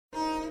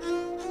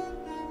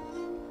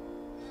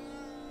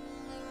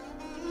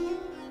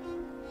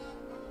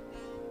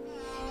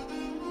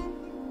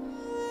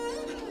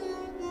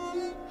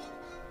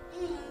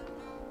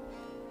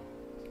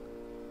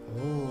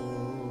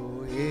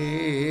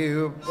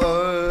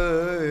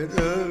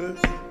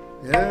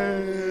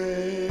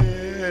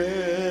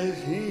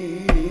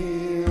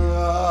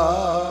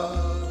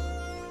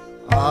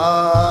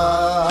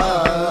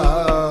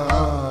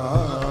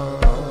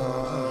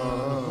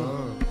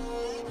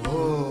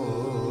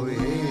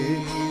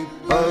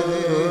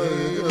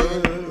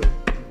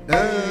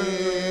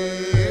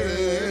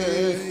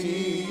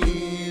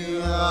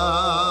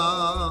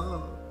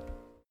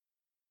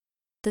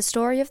The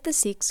story of the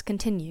Sikhs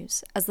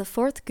continues as the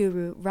fourth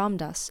Guru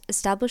Ramdas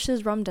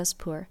establishes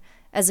Ramdaspur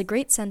as a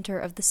great centre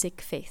of the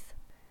Sikh faith.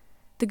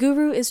 The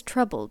Guru is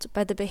troubled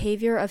by the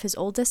behaviour of his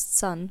oldest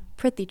son,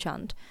 Prithi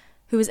Chand,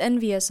 who is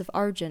envious of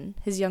Arjan,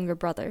 his younger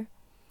brother.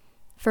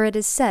 For it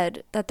is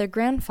said that their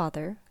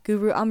grandfather,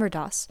 Guru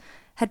Ramdas,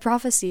 had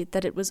prophesied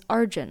that it was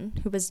Arjan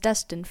who was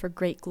destined for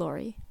great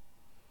glory.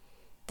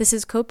 This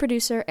is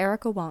co-producer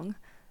Erica Wong,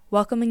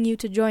 welcoming you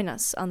to join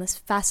us on this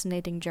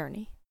fascinating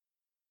journey.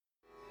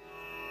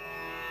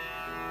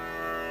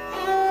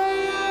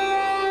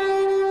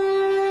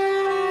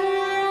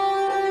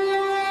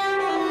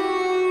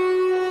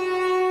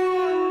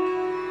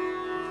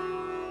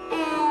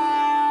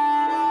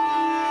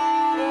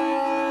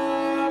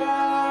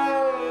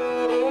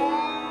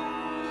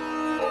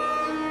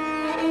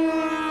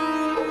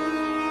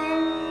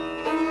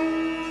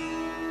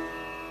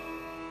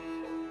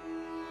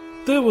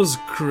 There was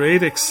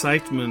great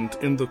excitement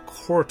in the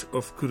court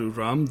of Guru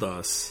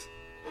Ramdas.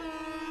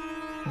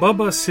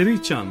 Baba Sri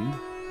Chand,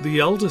 the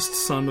eldest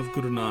son of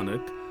Guru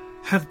Nanak,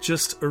 had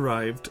just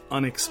arrived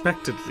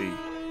unexpectedly.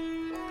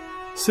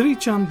 Sri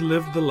Chand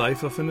lived the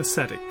life of an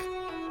ascetic.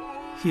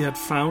 He had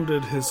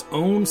founded his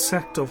own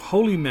sect of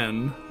holy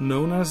men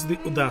known as the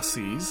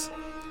Udasis.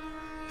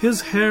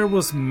 His hair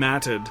was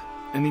matted,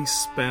 and he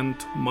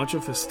spent much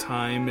of his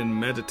time in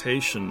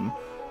meditation,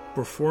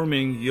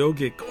 performing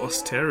yogic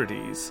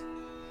austerities.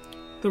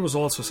 There was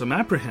also some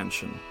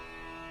apprehension,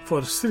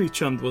 for Sri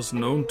Chand was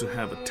known to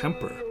have a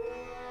temper.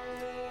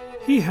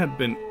 He had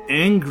been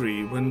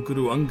angry when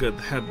Guru Angad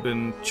had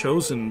been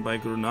chosen by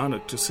Guru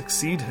Nanak to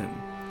succeed him,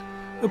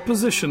 a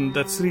position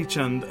that Sri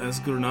Chand, as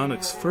Guru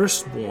Nanak's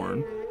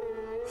firstborn,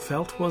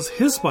 felt was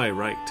his by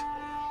right.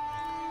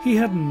 He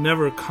had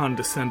never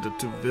condescended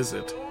to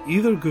visit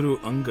either Guru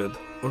Angad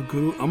or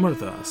Guru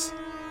Amardas,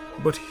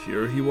 but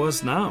here he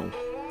was now,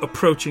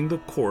 approaching the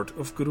court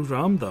of Guru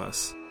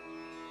Ramdas.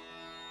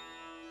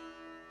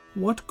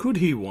 What could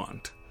he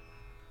want?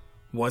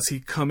 Was he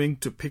coming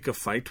to pick a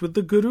fight with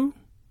the Guru?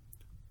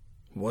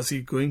 Was he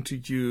going to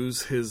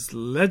use his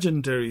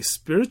legendary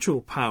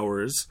spiritual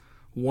powers,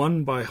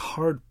 won by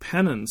hard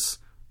penance,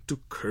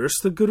 to curse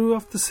the Guru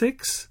of the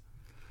Sikhs?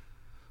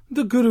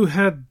 The Guru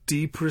had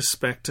deep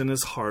respect in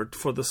his heart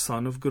for the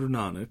son of Guru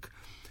Nanak,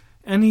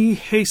 and he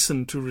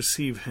hastened to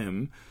receive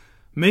him,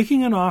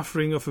 making an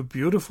offering of a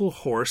beautiful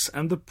horse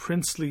and the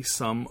princely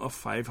sum of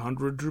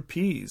 500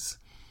 rupees.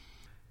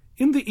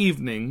 In the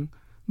evening,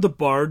 the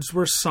bards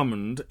were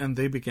summoned and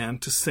they began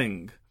to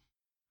sing.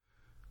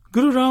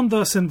 Guru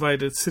Ramdas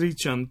invited Sri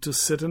Chand to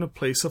sit in a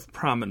place of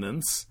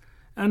prominence,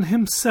 and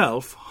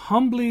himself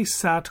humbly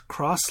sat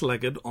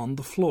cross-legged on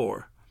the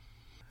floor.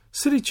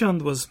 Sri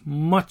Chand was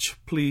much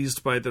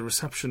pleased by the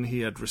reception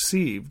he had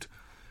received,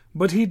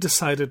 but he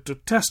decided to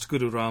test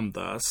Guru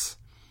Ramdas.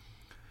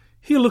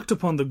 He looked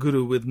upon the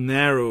Guru with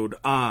narrowed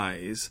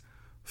eyes,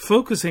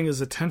 focusing his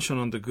attention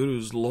on the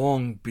Guru's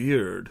long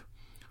beard.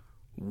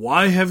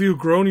 "Why have you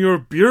grown your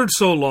beard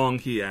so long?"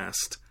 he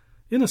asked,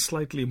 in a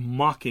slightly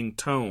mocking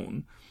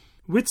tone,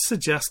 which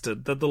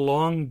suggested that the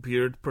long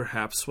beard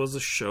perhaps was a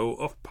show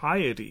of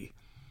piety.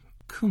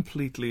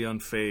 Completely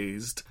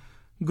unfazed,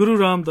 Guru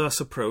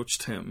Ramdas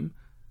approached him,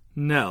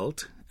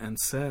 knelt, and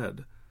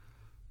said,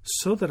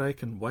 "So that I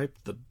can wipe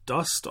the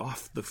dust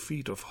off the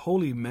feet of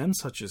holy men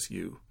such as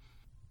you."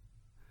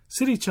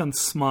 Sri Chand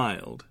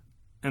smiled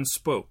and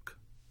spoke.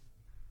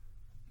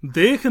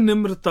 "Dekh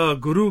nimrata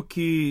Guru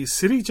ki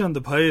Sri Chand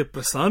bhaye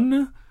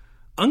prasann,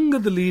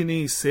 angad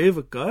leeni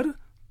sev kar,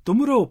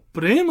 tumro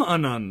prem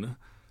anan,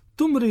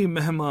 tumri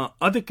mehma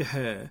adik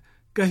hai,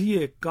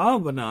 kahiye ka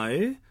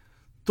banaye,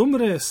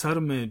 tumre sar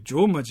mein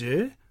jo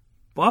maje,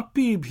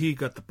 papi bhi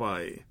gat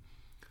paye."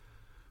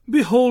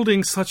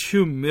 Beholding such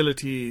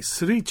humility,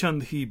 Sri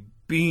Chand he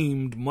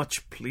beamed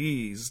much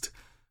pleased.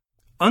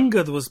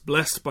 "Angad was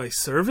blessed by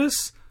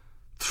service.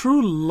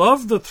 Through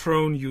love the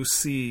throne you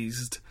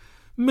seized.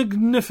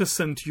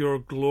 Magnificent your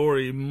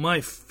glory,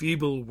 my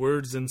feeble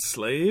words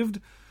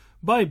enslaved.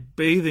 By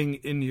bathing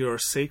in your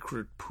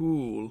sacred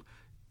pool,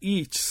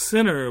 each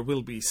sinner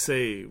will be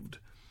saved."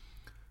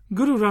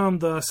 Guru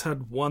Ramdas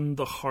had won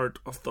the heart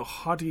of the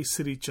haughty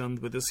Sri Chand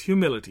with his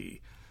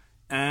humility,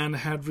 and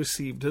had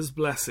received his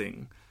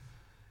blessing.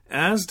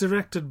 As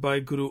directed by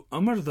Guru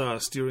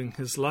Amardas during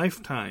his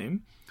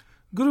lifetime,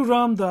 Guru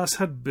Ramdas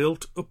had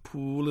built a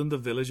pool in the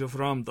village of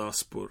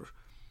Ramdaspur.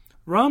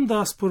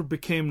 Ramdaspur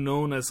became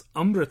known as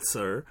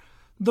Amritsar,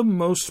 the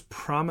most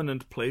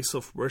prominent place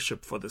of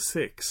worship for the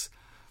Sikhs.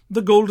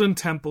 The golden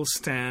temple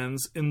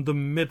stands in the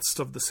midst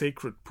of the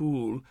sacred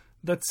pool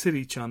that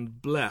Sri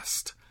Chand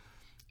blessed.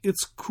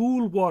 Its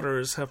cool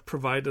waters have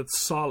provided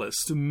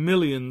solace to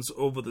millions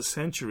over the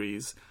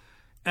centuries,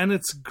 and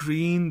its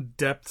green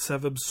depths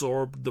have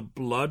absorbed the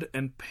blood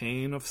and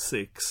pain of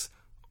Sikhs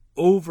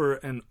over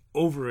and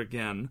over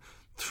again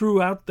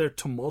throughout their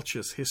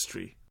tumultuous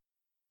history.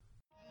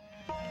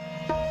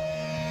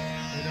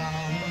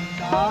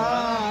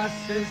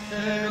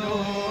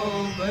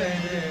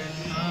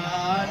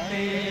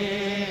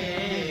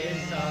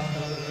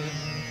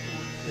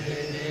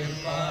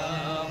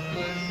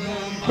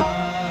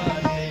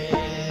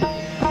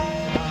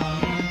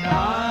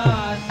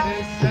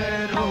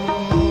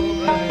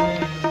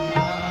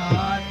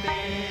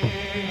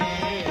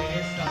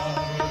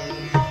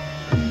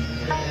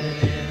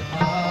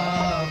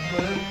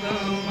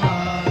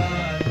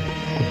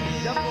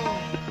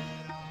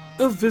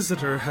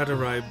 visitor had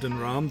arrived in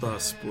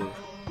Ramdaspur.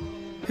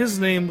 His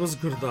name was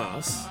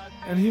Gurdas,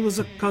 and he was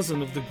a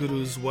cousin of the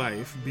Guru's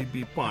wife,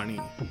 Bibi Pani.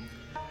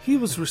 He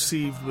was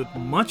received with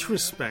much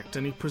respect,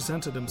 and he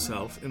presented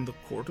himself in the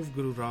court of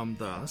Guru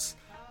Ramdas,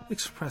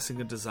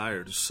 expressing a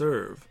desire to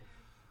serve.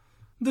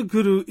 The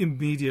Guru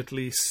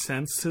immediately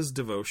sensed his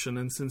devotion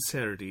and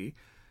sincerity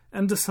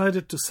and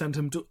decided to send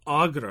him to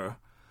Agra,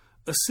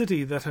 a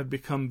city that had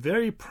become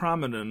very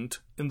prominent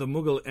in the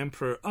Mughal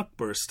Emperor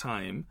Akbar's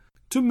time,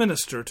 to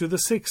minister to the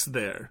Sikhs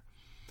there.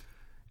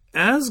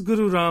 As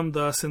Guru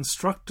Ramdas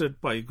instructed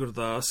Bhai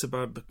Gurdas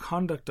about the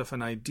conduct of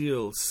an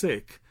ideal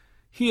Sikh,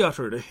 he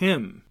uttered a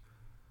hymn.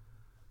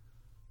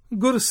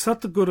 Gur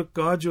Satgur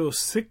ka jo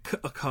Sikh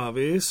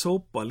akhave, so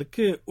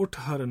palke ut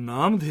har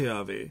naam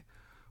dhyave.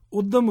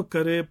 Uddam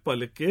kare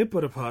palke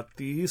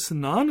prabhati,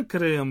 snan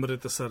kare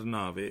Amritsar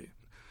nave.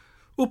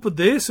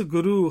 Updes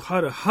Guru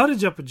har har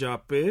jap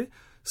jape,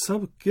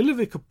 sab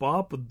kilvik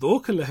paap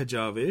dokh leh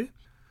jave.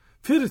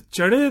 Fir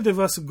chade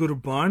divas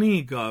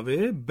gurbani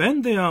gave,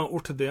 bendiyan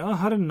uthdiyan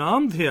har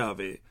naam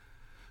dhyave.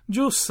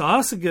 Jo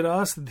saas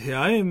giras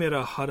dhyaye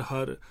mera har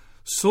har,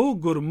 so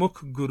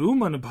gurmukh guru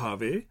man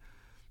bhave.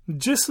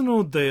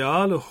 Jisnu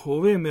dayal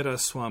hove mera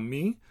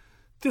swami,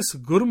 tis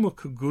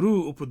gurmukh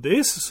guru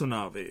updes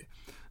sunave.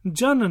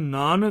 Jan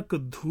nanak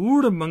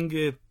dhood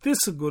mange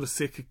tis gur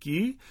sikh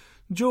ki,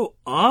 jo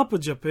aap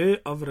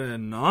jape avre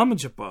naam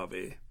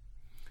japave.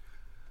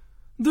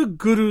 The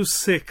Guru's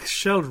Sikh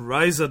shall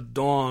rise at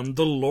dawn,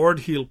 the Lord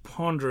he'll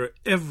ponder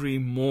every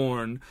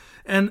morn,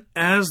 and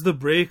as the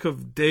break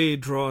of day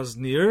draws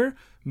near,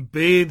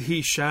 bathe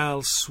he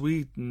shall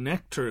sweet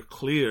nectar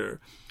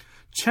clear,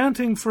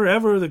 chanting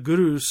forever the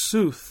Guru's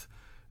sooth,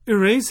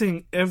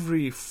 erasing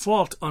every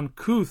fault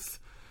uncouth.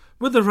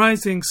 With the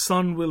rising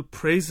sun will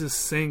praises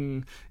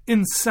sing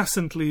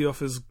incessantly of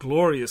his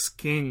glorious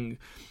King,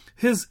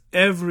 his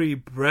every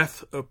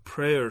breath a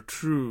prayer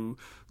true,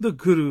 the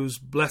Guru's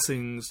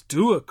blessings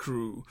do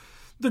accrue.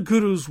 The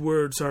Guru's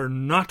words are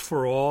not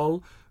for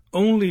all,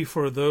 only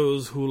for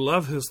those who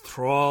love his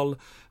thrall.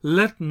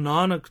 Let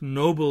Nanak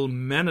noble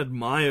men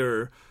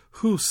admire,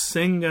 who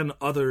sing and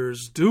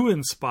others do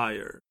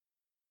inspire.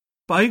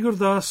 Bhai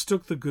Gurdas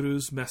took the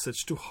Guru's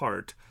message to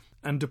heart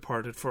and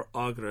departed for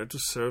Agra to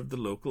serve the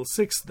local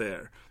Sikhs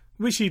there,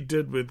 which he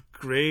did with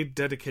great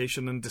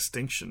dedication and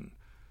distinction.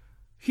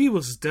 He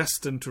was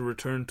destined to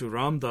return to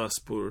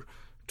Ramdaspur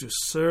to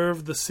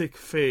serve the Sikh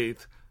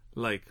faith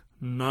like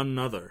none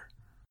other.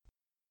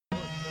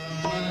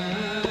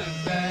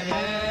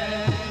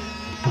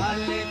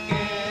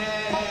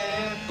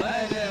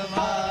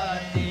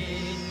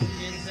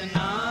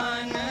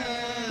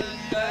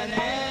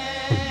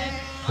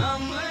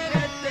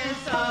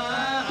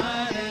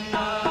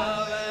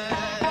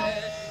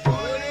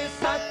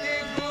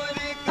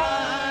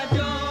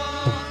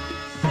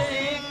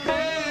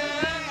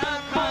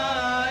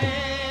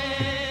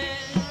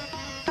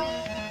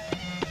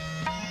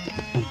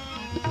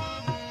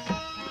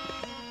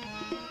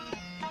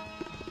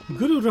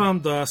 Guru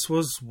Ramdas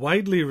was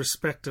widely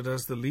respected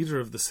as the leader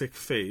of the Sikh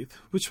faith,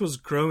 which was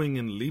growing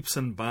in leaps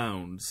and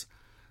bounds.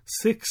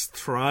 Sikhs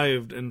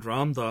thrived in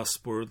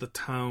Ramdaspur, the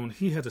town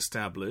he had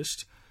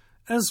established,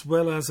 as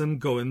well as in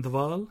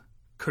Govindwal,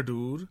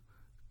 Khadur,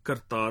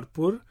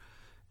 Kartarpur,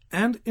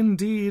 and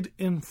indeed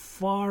in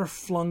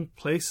far-flung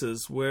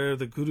places where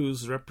the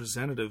Guru's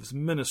representatives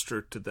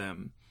ministered to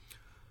them.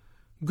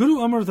 Guru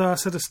Amar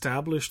Das had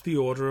established the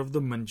order of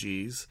the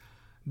Manjis,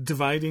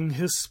 dividing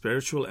his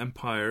spiritual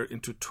empire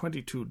into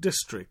 22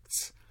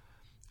 districts.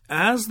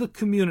 As the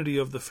community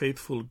of the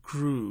faithful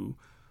grew,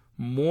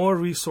 more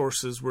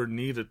resources were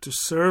needed to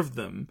serve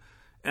them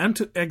and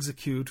to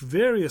execute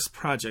various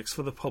projects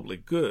for the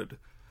public good.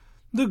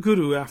 The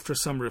Guru, after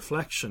some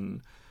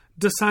reflection,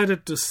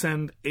 decided to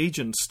send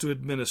agents to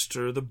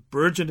administer the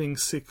burgeoning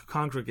Sikh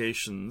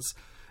congregations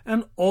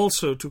and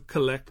also to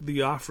collect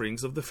the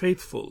offerings of the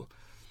faithful.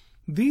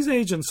 These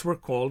agents were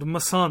called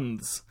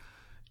masands.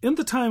 In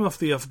the time of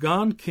the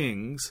Afghan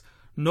kings,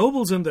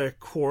 nobles in their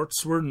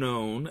courts were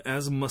known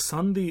as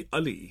Masandi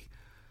Ali.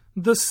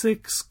 The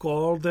Sikhs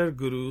called their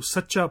Guru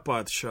Sacha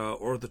Padshah,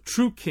 or the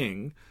true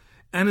king,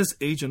 and his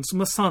agents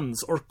Masands,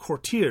 or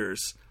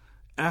courtiers,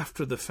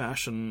 after the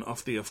fashion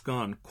of the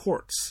Afghan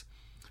courts.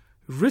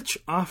 Rich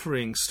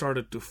offerings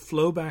started to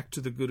flow back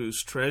to the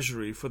Guru's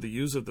treasury for the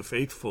use of the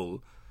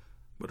faithful,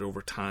 but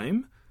over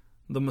time,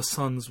 the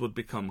Masands would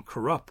become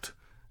corrupt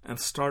and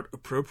start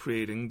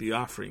appropriating the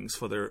offerings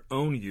for their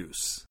own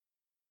use.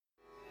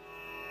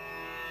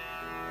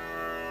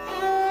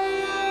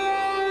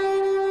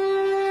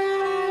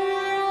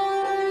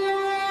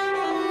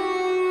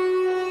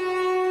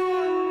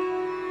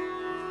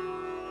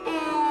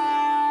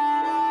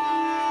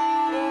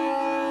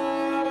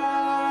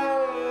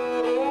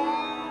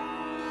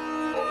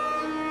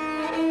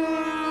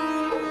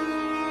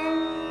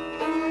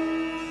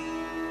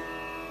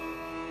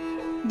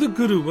 The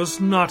Guru was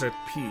not at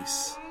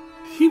peace.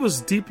 He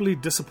was deeply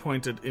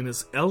disappointed in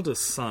his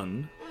eldest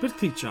son,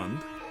 Prithi Chand,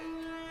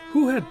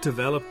 who had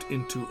developed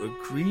into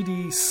a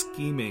greedy,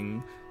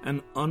 scheming,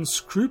 and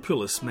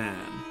unscrupulous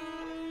man.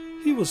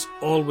 He was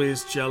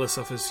always jealous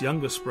of his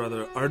youngest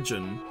brother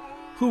Arjan,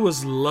 who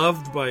was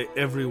loved by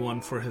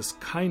everyone for his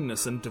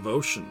kindness and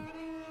devotion.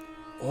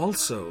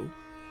 Also,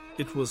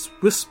 it was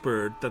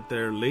whispered that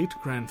their late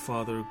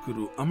grandfather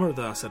Guru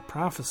Ramdas had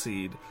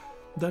prophesied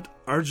that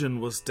Arjan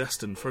was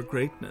destined for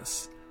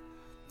greatness.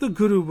 The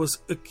Guru was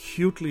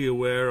acutely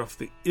aware of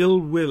the ill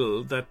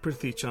will that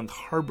Prithi Chand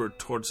harbored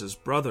towards his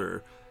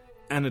brother,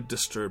 and it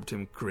disturbed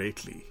him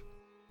greatly.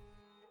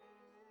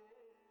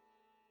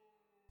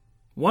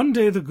 One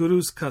day the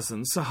Guru's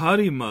cousin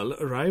Sahari Mal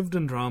arrived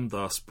in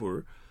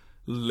Ramdaspur,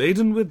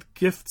 laden with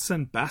gifts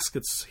and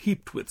baskets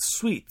heaped with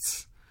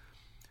sweets.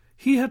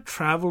 He had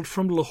travelled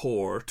from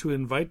Lahore to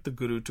invite the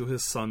Guru to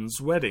his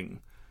son's wedding.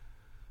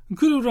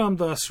 Guru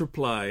Ramdas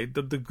replied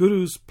that the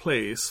Guru's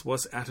place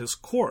was at his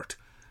court,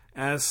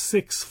 as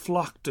Sikhs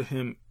flocked to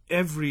him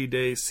every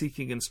day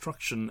seeking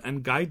instruction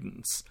and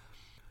guidance.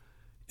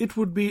 It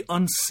would be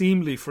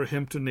unseemly for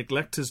him to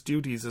neglect his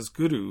duties as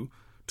Guru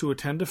to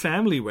attend a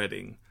family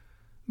wedding.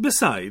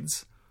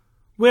 Besides,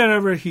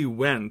 wherever he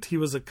went, he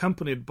was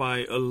accompanied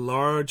by a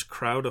large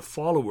crowd of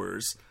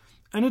followers,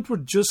 and it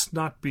would just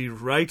not be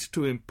right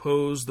to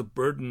impose the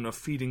burden of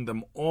feeding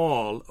them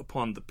all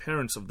upon the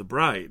parents of the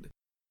bride.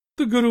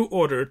 The Guru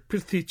ordered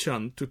Prithi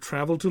Chand to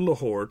travel to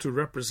Lahore to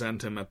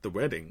represent him at the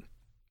wedding.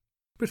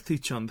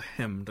 Prithi Chand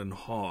hemmed and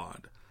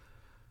hawed.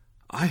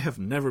 "I have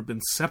never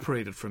been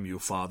separated from you,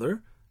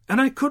 father, and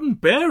I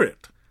couldn't bear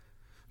it.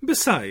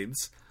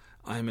 Besides,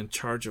 I am in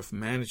charge of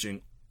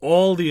managing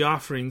all the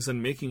offerings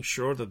and making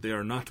sure that they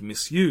are not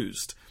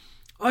misused.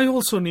 I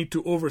also need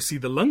to oversee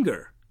the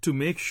langar to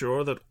make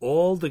sure that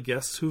all the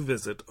guests who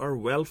visit are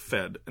well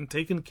fed and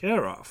taken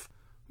care of."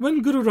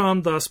 When Guru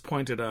Ramdas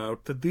pointed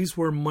out that these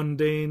were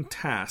mundane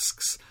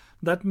tasks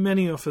that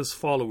many of his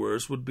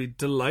followers would be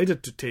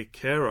delighted to take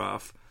care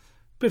of,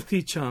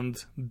 Prithi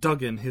Chand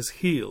dug in his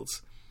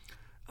heels.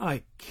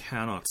 "I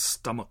cannot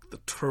stomach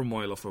the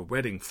turmoil of a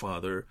wedding,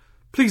 father.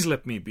 Please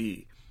let me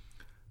be."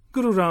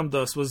 Guru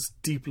Ramdas was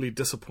deeply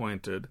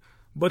disappointed,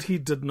 but he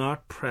did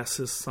not press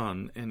his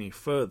son any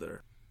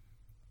further.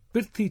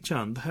 Prithi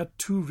Chand had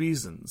two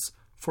reasons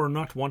for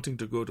not wanting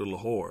to go to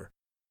Lahore.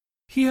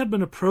 He had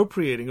been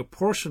appropriating a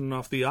portion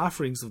of the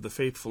offerings of the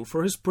faithful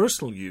for his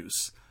personal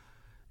use,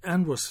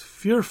 and was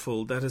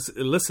fearful that his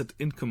illicit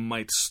income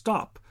might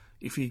stop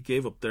if he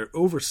gave up their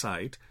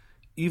oversight,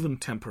 even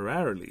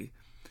temporarily.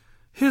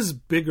 His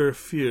bigger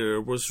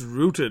fear was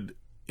rooted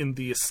in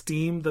the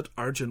esteem that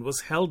Arjan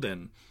was held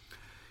in.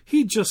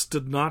 He just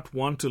did not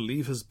want to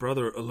leave his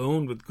brother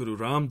alone with Guru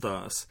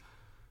Ramdas,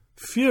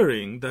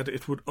 fearing that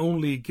it would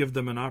only give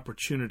them an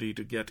opportunity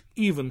to get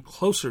even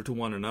closer to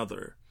one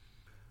another.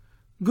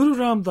 Guru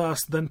Ramdas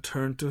then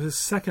turned to his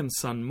second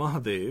son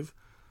Mahadev,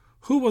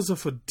 who was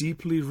of a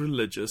deeply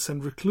religious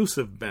and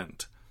reclusive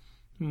bent.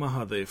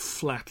 Mahadev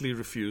flatly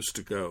refused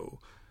to go,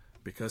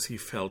 because he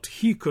felt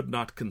he could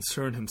not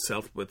concern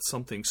himself with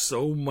something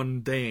so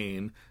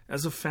mundane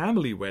as a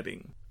family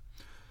wedding.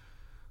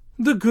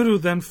 The Guru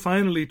then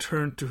finally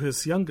turned to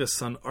his youngest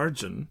son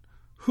Arjan,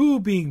 who,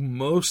 being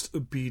most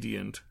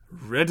obedient,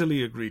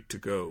 readily agreed to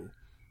go.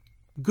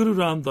 Guru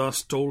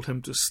Ramdas told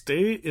him to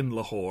stay in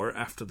Lahore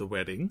after the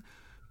wedding,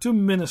 to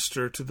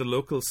minister to the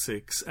local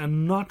Sikhs,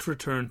 and not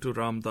return to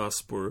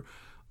Ramdaspur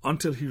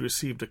until he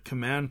received a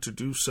command to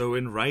do so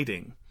in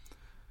writing.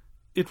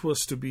 It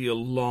was to be a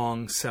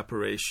long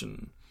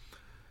separation.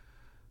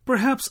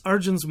 Perhaps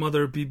Arjan's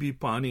mother, Bibi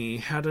Pani,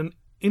 had an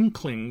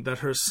inkling that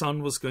her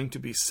son was going to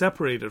be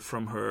separated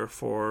from her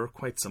for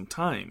quite some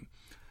time.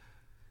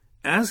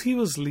 As he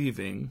was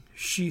leaving,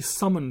 she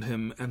summoned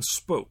him and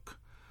spoke.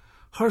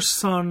 Her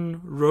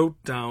son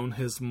wrote down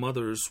his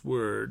mother's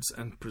words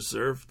and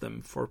preserved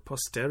them for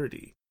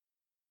posterity.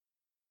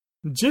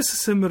 Jis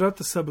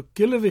simrat sab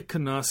kil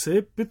vikhna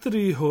se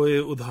pitri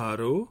hoye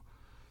udharo,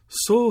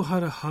 so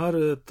har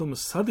har tum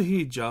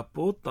sadhi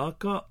japo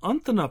taka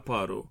ant na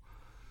paro,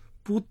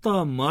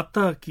 puta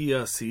mata ki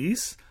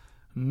asis,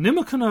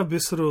 निमखना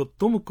बिसरो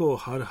तुमको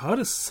हर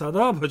हर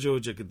सदा भजो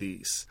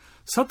जगदीश,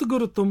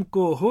 सतगुरु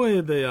तुमको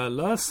होए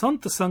दयाला,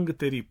 संत संग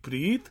तेरी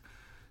प्रीत,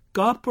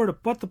 कापड़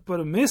पत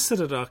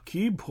परमेसर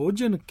राखी,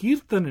 भोजन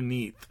कीर्तन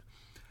नीत,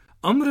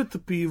 अमृत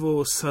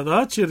पीवो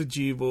सदा चिर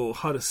जीवो,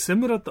 हर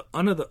सिमरत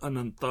अनद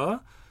अनंता,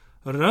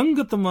 रंग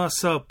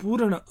तमासा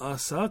पूर्ण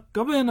आसा,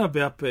 कबे न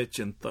व्यापे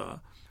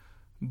चिंता,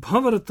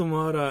 भंवर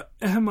तुम्हारा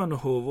अहमन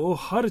होवो,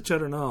 हर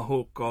चरणा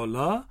हो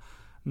कौला,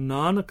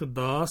 नानक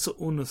दास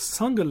उन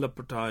संग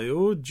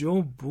लपटायो,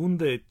 जो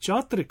बूंदे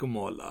चात्रिक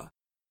मौला.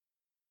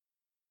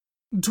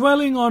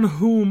 Dwelling on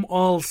whom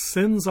all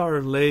sins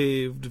are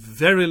laved,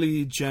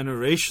 verily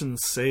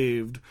generations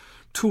saved,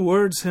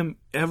 towards him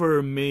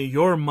ever may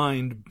your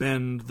mind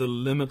bend the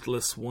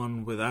limitless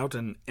one without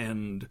an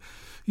end.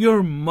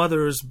 Your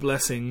mother's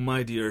blessing,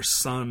 my dear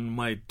son,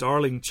 my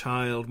darling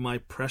child, my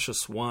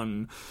precious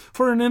one.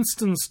 For an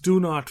instant do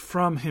not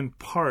from him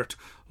part,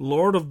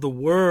 Lord of the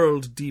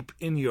world, deep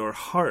in your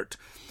heart.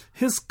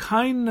 His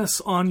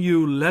kindness on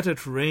you let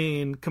it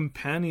rain,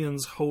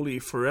 companions holy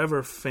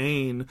forever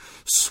fain,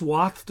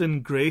 swathed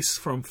in grace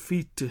from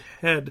feet to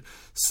head,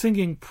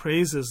 singing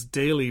praises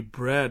daily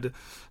bread.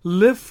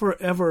 Live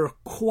forever,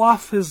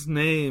 quaff his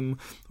name,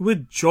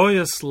 with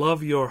joyous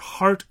love your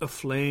heart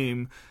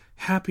aflame.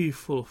 Happy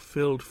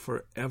fulfilled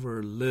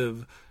forever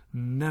live,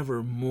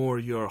 never more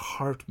your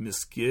heart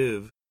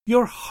misgive.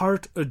 Your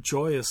heart a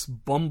joyous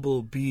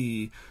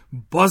bumblebee,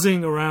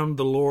 buzzing around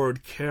the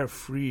Lord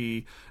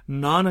carefree,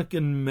 Nanak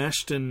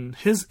enmeshed in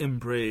his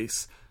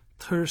embrace,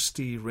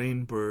 thirsty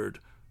rainbird,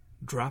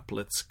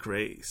 droplets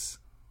grace.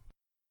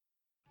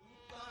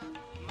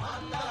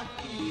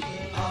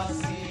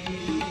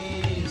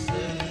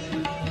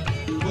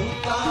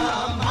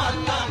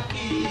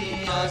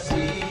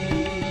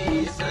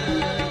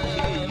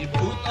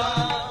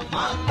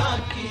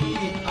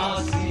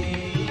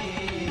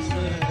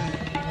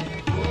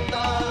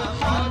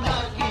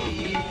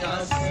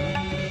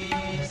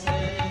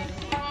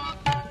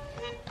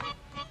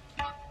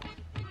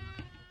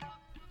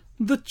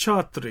 The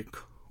chatrik,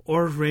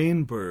 or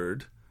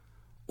rainbird,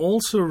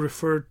 also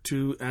referred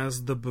to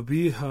as the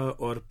babiha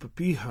or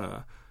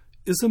papiha,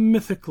 is a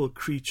mythical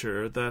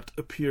creature that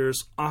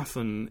appears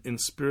often in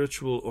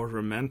spiritual or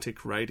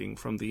romantic writing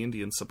from the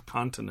Indian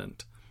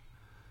subcontinent.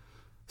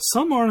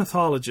 Some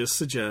ornithologists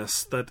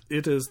suggest that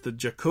it is the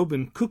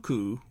Jacobin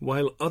cuckoo,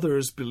 while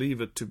others believe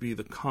it to be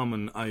the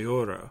common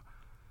iora.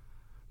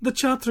 The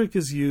chatrik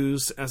is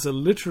used as a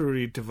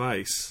literary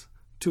device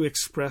to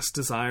express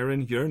desire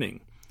and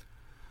yearning.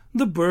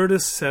 The bird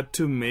is said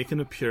to make an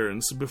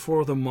appearance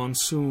before the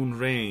monsoon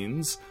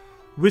rains,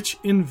 which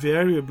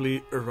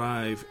invariably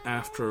arrive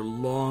after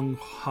long,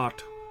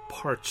 hot,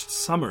 parched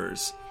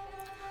summers.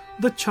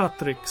 The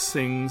chatrik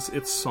sings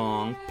its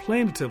song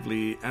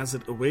plaintively as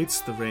it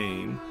awaits the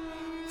rain,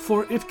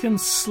 for it can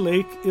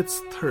slake its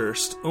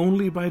thirst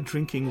only by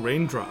drinking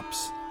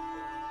raindrops.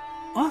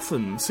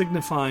 Often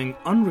signifying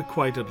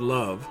unrequited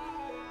love,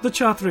 the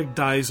chatrik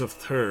dies of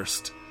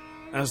thirst,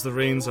 as the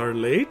rains are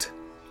late,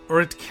 or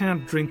it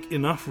can't drink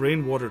enough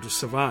rainwater to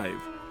survive.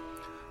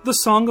 The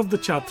song of the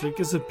chatrik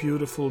is a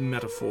beautiful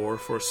metaphor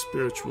for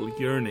spiritual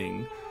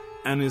yearning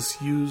and is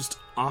used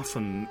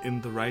often in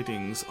the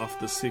writings of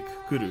the Sikh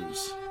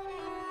gurus.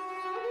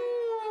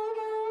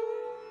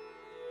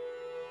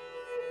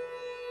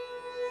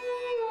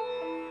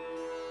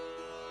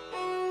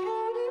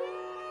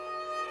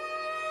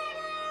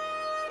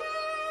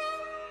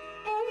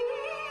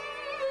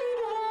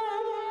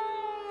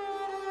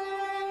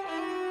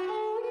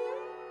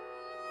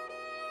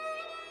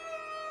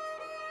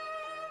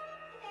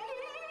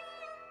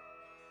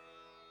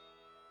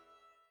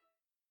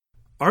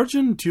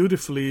 Arjan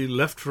dutifully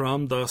left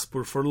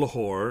Ramdaspur for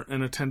Lahore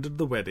and attended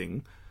the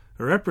wedding,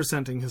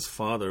 representing his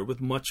father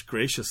with much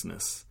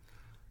graciousness.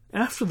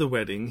 After the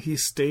wedding, he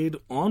stayed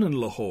on in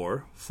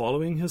Lahore,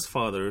 following his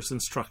father's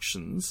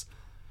instructions.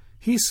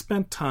 He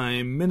spent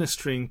time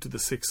ministering to the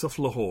Sikhs of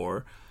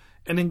Lahore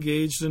and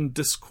engaged in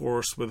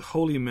discourse with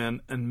holy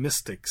men and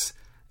mystics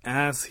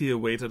as he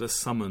awaited a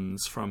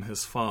summons from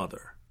his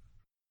father.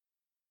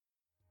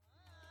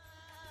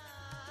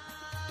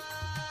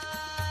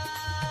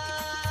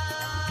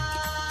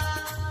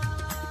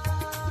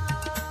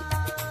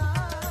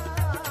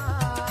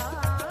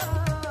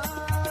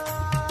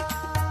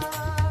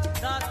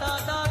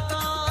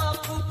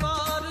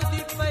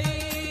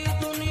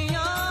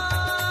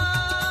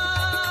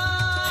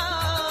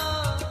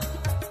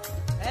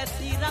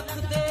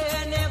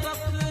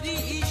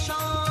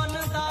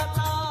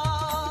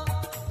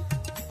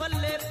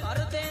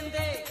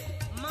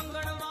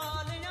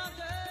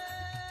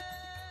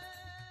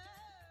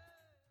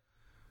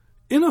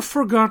 In a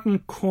forgotten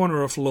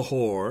corner of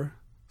Lahore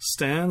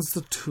stands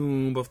the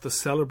tomb of the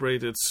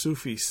celebrated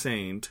Sufi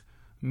saint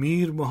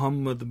Mir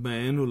Muhammad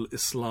Mainul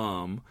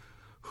Islam,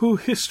 who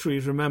history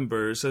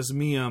remembers as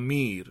Mian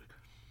Mir.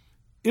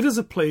 It is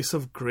a place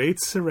of great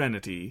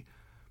serenity,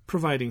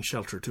 providing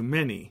shelter to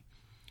many.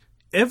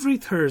 Every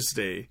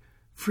Thursday,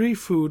 free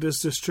food is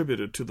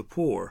distributed to the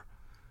poor.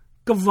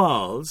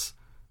 Qawwals,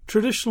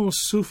 traditional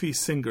Sufi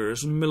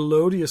singers,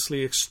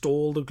 melodiously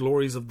extol the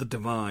glories of the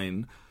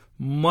divine,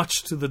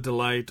 much to the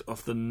delight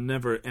of the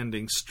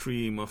never-ending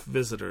stream of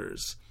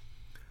visitors.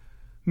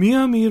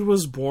 Mian Mir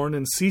was born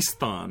in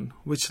Sistan,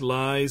 which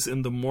lies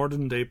in the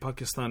modern-day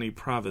Pakistani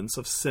province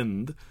of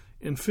Sindh,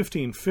 in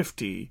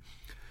 1550.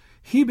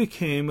 He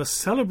became a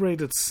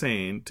celebrated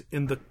saint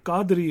in the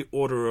Qadri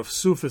order of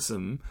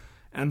Sufism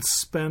and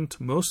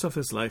spent most of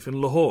his life in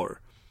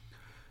Lahore.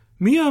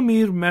 Mian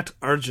Mir met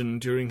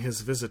Arjan during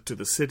his visit to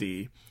the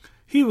city.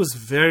 He was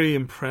very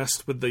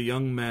impressed with the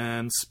young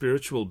man's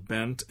spiritual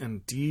bent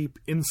and deep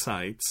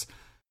insights.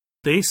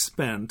 They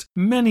spent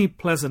many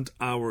pleasant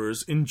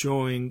hours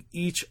enjoying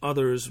each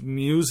other's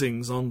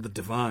musings on the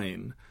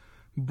divine.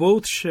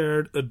 both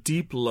shared a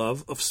deep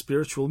love of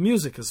spiritual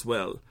music as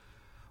well.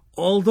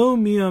 Although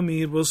Mian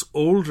Mir was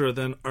older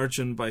than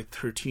Arjan by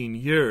 13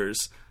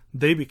 years,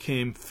 they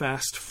became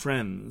fast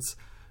friends.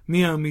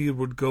 Mian Mir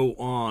would go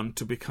on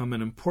to become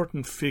an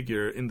important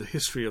figure in the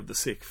history of the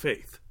Sikh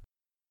faith.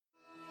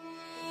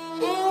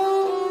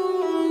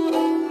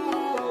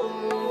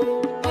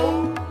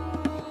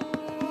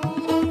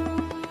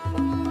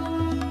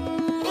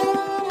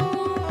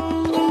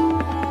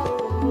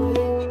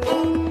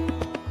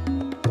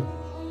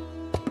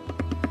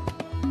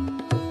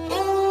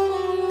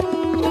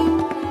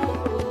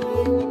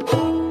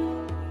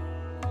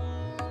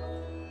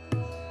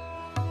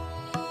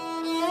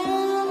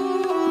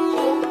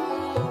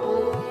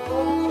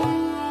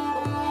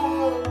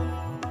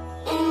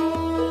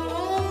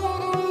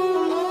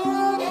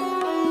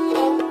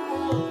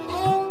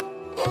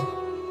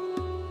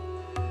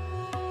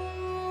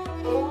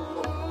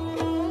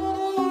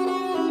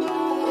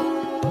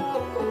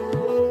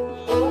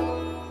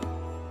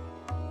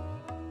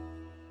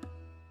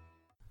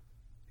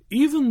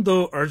 Even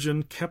though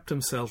Arjan kept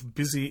himself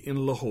busy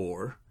in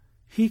Lahore,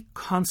 he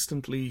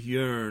constantly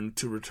yearned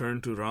to return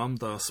to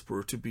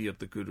Ramdaspur to be at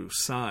the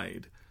Guru's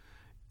side.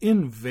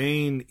 In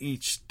vain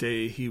each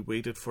day he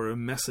waited for a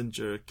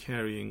messenger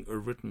carrying a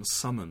written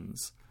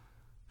summons.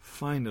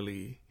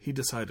 Finally, he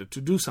decided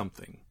to do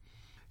something.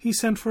 He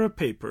sent for a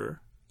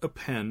paper, a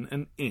pen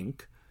and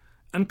ink,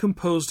 and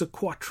composed a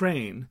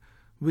quatrain,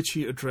 which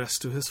he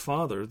addressed to his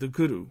father, the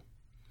Guru.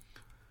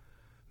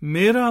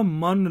 मेरा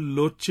मन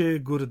लोचे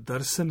गुर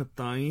दर्शन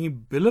ताई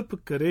बिलप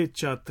करे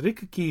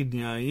चात्रिक की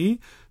न्यायी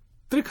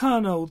त्रिखा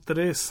न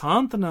उतरे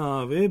सांत न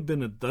आवे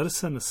बिन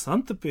दर्शन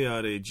संत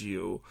प्यारे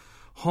जियो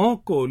हो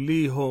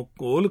कोली हो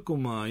कोल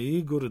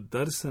कुमाई गुर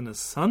दर्शन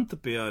संत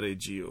प्यारे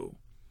जियो.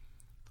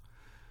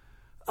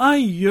 I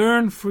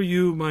yearn for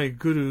you, my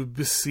Guru,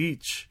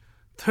 beseech.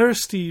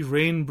 Thirsty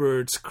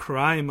rainbirds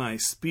cry my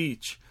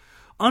speech.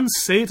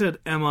 Unsated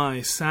am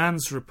I,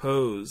 sans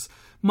repose.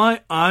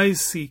 My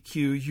eyes seek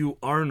you, you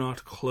are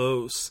not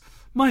close.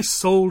 My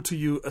soul to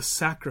you a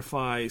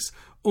sacrifice,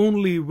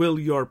 only will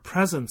your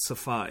presence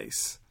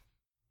suffice.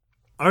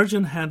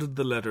 Arjan handed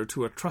the letter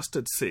to a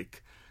trusted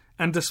Sikh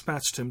and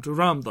dispatched him to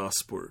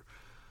Ramdaspur.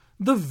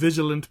 The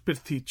vigilant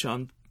Prithi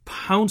Chand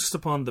pounced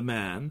upon the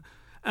man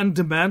and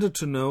demanded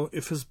to know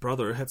if his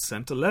brother had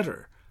sent a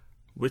letter,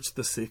 which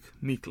the Sikh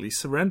meekly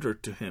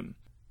surrendered to him.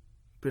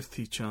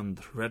 Prithi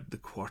Chand read the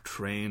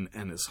quatrain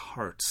and his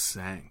heart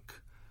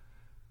sank.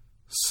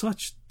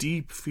 Such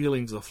deep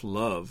feelings of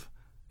love,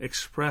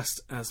 expressed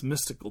as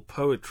mystical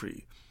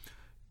poetry,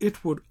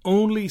 it would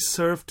only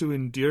serve to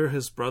endear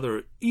his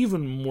brother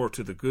even more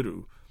to the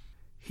Guru.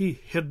 He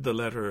hid the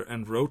letter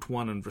and wrote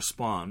one in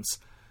response,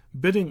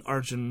 bidding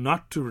Arjan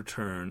not to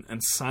return,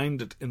 and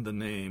signed it in the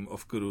name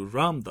of Guru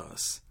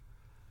Ramdas.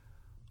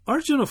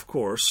 Arjan, of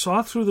course,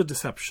 saw through the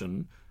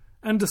deception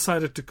and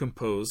decided to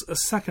compose a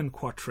second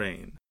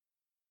quatrain.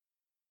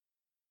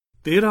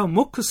 Tera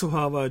mukh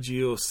suhava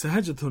jiyo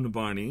sahaj dhun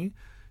bani,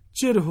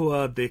 chir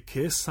hua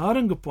dekhe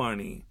sarang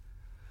pani.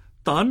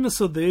 Tan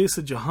sudes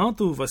jahan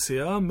tu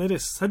vasya, mere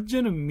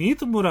sajjan meet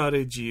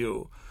murare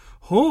jiyo.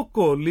 Ho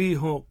koli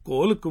ho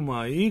kol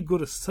kumai, gur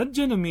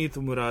sajjan meet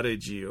murare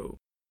jiyo.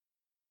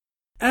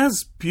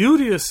 As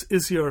beauteous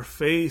is your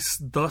face,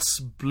 thus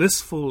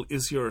blissful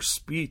is your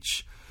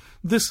speech.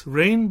 This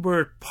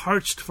rainbird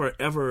parched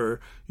forever,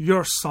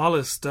 your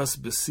solace does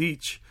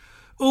beseech.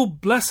 O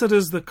blessed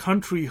is the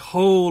country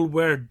whole,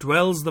 where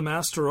dwells the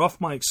master of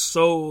my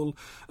soul.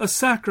 A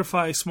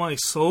sacrifice my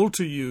soul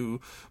to you,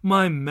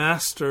 my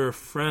master,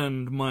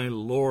 friend, my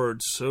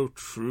lord so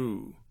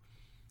true.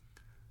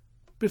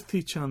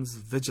 Prithi Chand's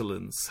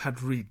vigilance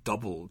had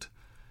redoubled.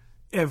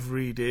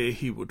 Every day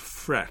he would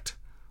fret,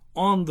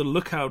 on the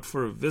lookout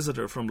for a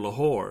visitor from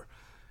Lahore.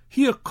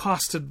 He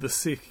accosted the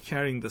Sikh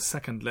carrying the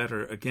second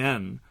letter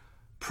again,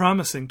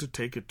 promising to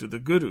take it to the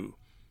Guru.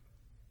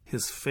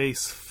 His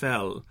face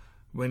fell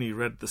when he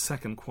read the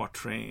second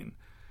quatrain.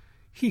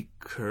 He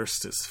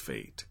cursed his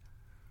fate.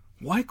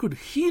 Why could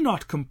he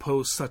not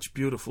compose such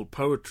beautiful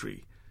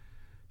poetry?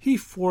 He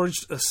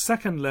forged a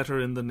second letter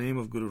in the name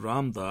of Guru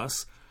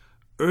Ramdas,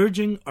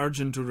 urging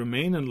Arjan to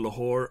remain in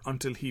Lahore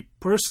until he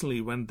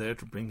personally went there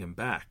to bring him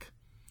back.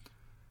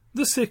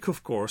 The Sikh,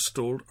 of course,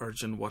 told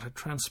Arjan what had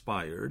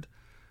transpired.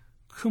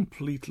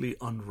 Completely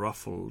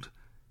unruffled,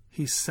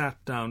 he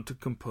sat down to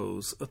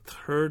compose a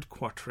third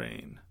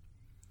quatrain.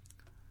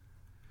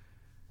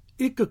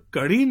 Ik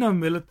kadi na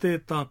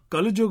milte ta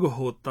kaljug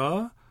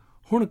hota,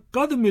 hun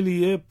kad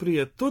miliye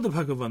priya tud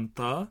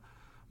bhagavanta,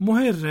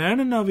 mohe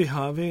rain na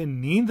vihave,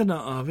 neend na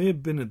aave,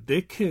 bin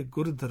dekhe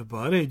gur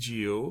darbare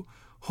jiyo,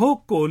 ho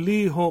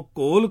koli ho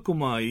kol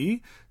kumai,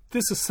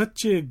 tis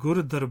sache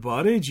gur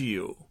darbare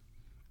jiyo.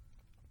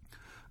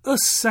 A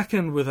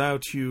second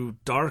without you,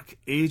 dark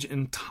age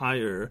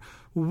entire,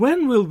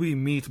 when will we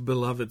meet,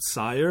 beloved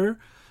sire?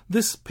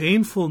 This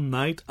painful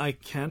night I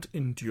can't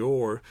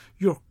endure,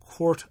 your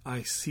court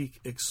I seek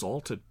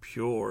exalted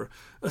pure.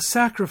 A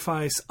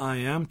sacrifice I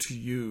am to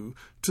you,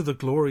 to the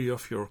glory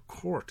of your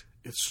court,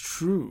 it's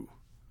true.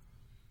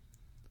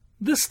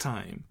 This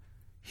time,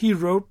 he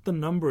wrote the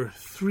number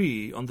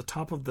 3 on the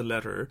top of the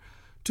letter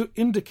to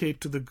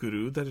indicate to the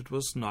Guru that it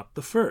was not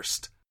the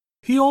first.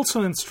 He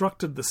also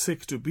instructed the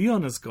Sikh to be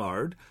on his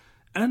guard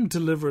and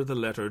deliver the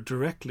letter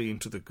directly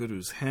into the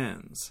Guru's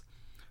hands.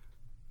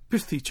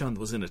 Prithi Chand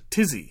was in a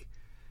tizzy.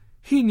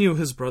 He knew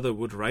his brother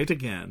would write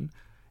again,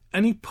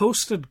 and he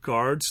posted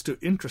guards to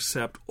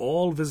intercept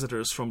all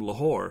visitors from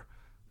Lahore.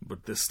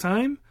 But this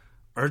time,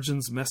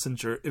 Arjan's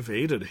messenger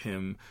evaded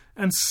him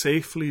and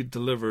safely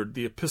delivered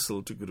the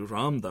epistle to Guru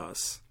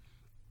Ramdas.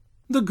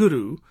 The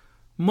Guru,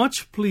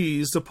 much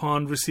pleased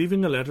upon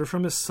receiving a letter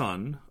from his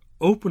son,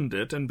 opened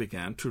it and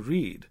began to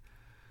read.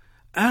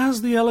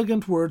 As the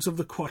elegant words of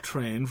the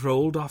quatrain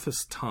rolled off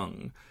his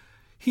tongue,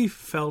 he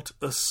felt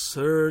a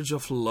surge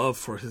of love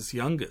for his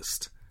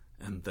youngest,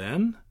 and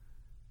then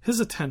his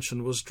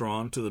attention was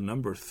drawn to the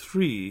number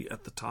 3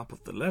 at the top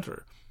of the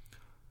letter.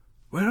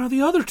 "Where are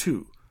the other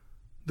 2?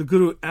 The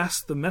Guru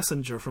asked the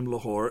messenger from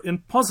Lahore in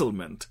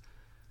puzzlement,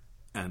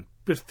 and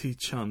Prithi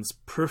Chand's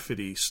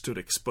perfidy stood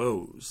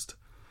exposed.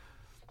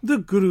 The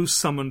Guru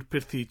summoned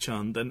Prithi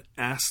Chand and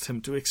asked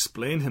him to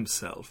explain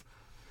himself.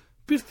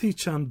 Prithi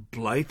Chand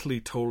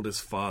blithely told his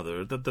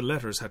father that the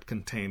letters had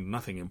contained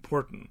nothing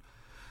important.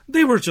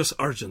 "They were just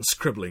Arjan's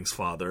scribblings,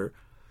 father.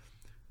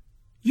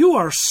 You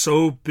are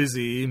so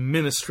busy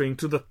ministering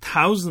to the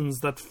thousands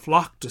that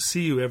flock to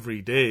see you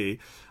every day,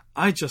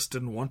 I just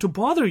didn't want to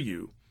bother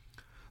you."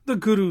 The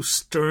Guru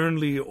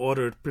sternly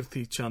ordered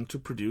Prithi Chand to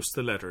produce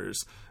the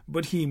letters,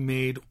 but he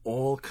made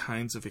all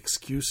kinds of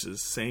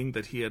excuses, saying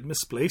that he had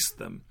misplaced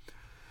them.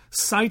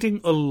 Citing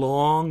a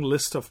long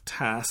list of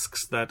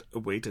tasks that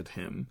awaited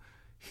him,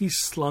 he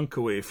slunk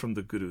away from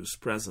the Guru's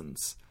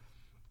presence.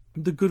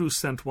 The Guru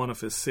sent one of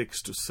his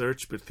Sikhs to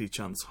search Prithi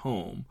Chand's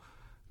home.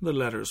 The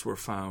letters were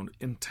found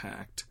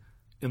intact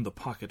in the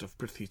pocket of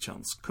Prithi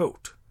Chand's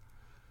coat.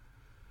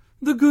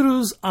 The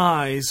Guru's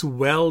eyes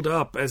welled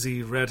up as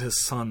he read his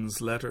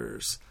son's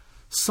letters.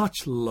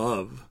 Such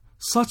love,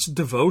 such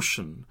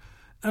devotion,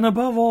 and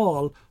above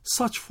all,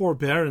 such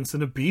forbearance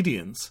and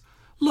obedience.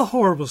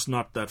 Lahore was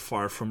not that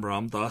far from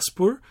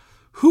Ramdaspur.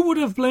 Who would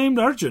have blamed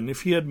Arjan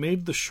if he had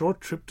made the short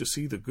trip to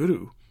see the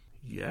Guru?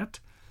 Yet,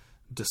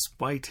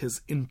 despite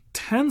his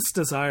intense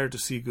desire to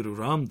see Guru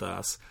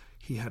Ramdas,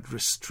 he had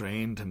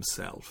restrained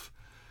himself.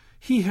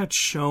 He had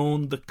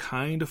shown the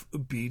kind of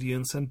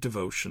obedience and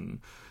devotion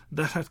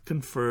that had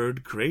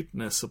conferred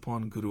greatness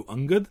upon Guru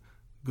Angad,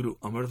 Guru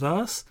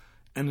Amardas,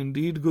 and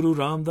indeed Guru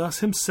Ramdas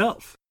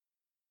himself.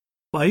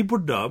 Bhai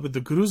Buddha, with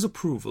the Guru's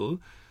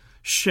approval,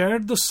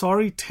 shared the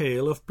sorry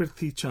tale of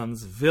Prithi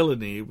Chand's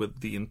villainy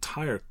with the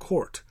entire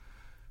court.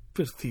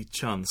 Prithi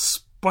Chand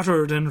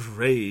sputtered and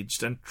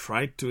raged and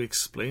tried to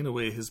explain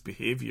away his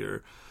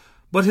behavior,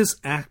 but his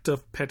act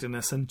of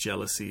pettiness and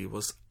jealousy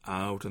was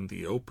out in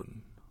the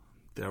open.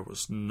 There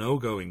was no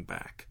going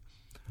back.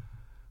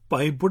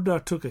 Bhai Buddha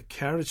took a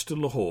carriage to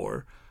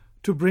Lahore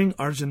to bring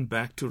Arjan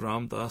back to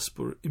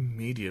Ramdaspur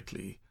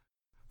immediately.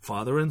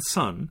 Father and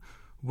son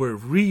were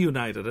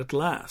reunited at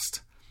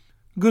last.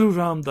 Guru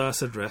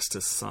Ramdas addressed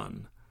his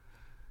son.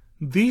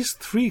 "These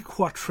 3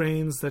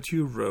 quatrains that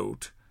you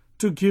wrote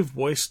to give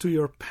voice to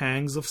your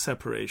pangs of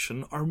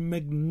separation are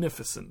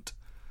magnificent.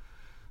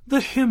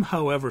 The hymn,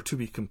 however, to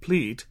be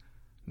complete,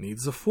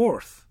 needs a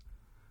 4th.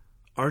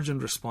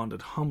 Arjan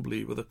responded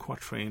humbly with a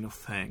quatrain of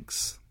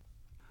thanks.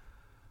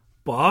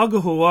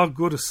 "Paag hoa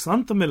gur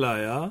sant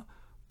milaya,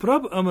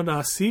 prab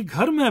amanasi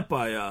ghar mein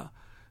paya,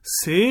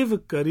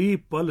 sev kari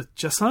pal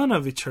chasa na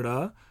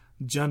vichhada,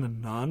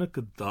 jan nanak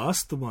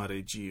das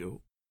tumhare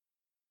jio."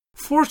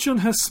 Fortune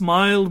has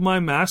smiled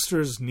my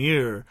masters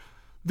near,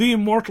 the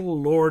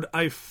immortal Lord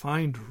I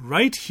find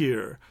right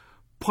here.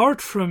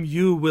 Part from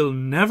you will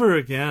never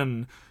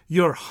again,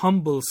 your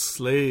humble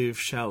slave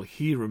shall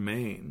he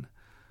remain.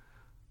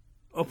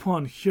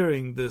 Upon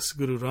hearing this,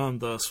 Guru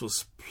Ramdas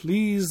was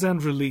pleased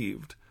and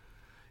relieved.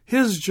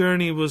 His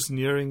journey was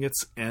nearing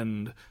its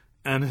end,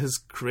 and his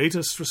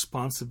greatest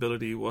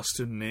responsibility was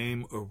to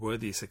name a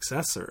worthy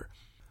successor.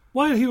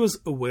 While he was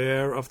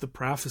aware of the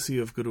prophecy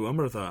of Guru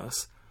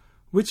Amardas,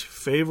 which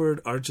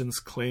favored Arjan's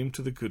claim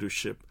to the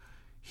Guruship,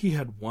 he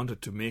had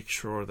wanted to make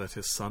sure that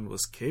his son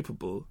was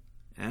capable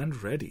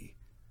and ready.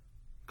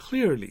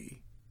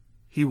 Clearly,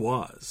 he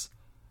was.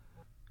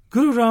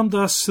 Guru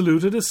Ramdas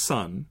saluted his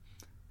son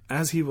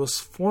as he was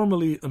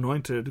formally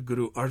anointed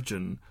Guru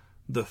Arjan,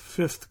 the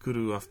 5th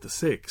Guru of the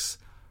Sikhs.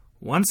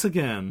 Once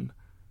again,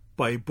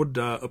 Bhai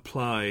Buddha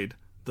applied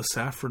the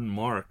saffron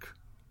mark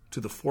to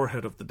the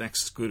forehead of the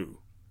next Guru.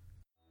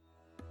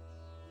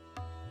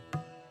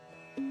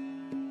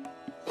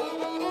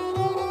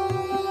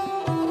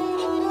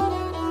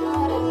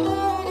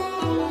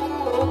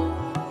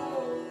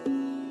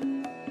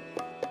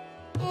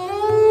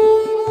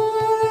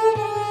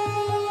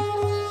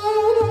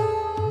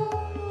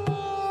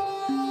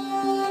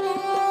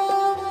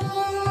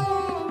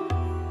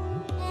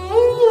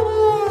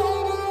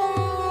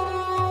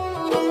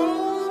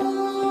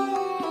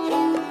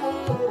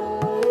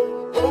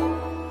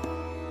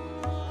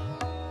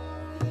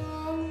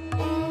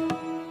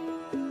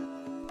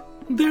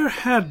 There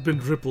had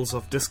been ripples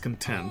of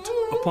discontent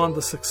upon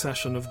the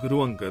succession of Guru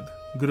Angad,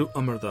 Guru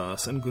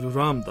Amardas, and Guru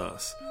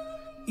Ramdas.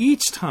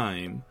 Each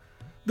time,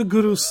 the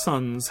Guru's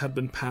sons had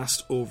been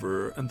passed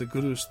over and the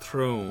Guru's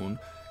throne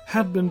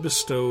had been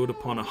bestowed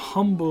upon a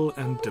humble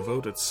and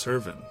devoted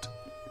servant.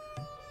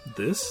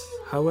 This,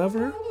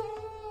 however,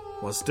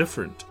 was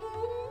different.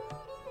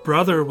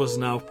 Brother was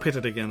now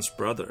pitted against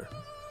brother.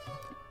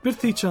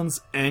 Prithi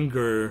Chand's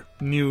anger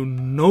knew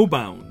no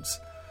bounds.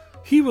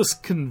 He was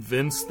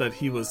convinced that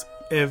he was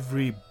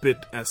every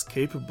bit as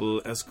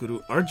capable as Guru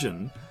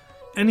Arjan,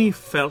 and he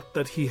felt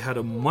that he had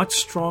a much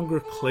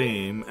stronger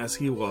claim as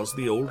he was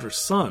the older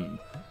son.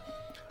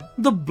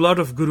 The blood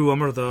of Guru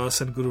Amardas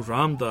and Guru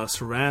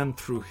Ramdas ran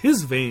through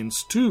his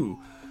veins too.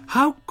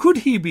 How could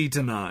he be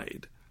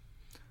denied?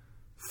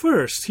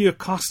 First, he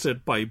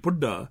accosted Bhai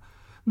Buddha,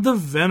 the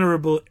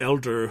venerable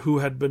elder who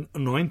had been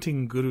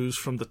anointing gurus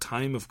from the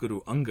time of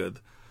Guru Angad.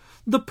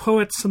 The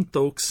poet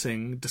Santokh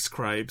Singh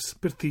describes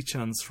Prithi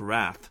Chand's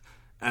wrath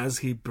as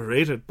he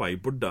berated Bhai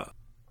Buddha.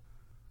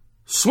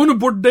 Sun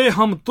Buddhe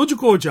hum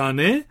tujhko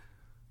jane,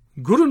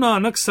 Guru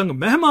Nanak sang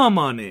mehma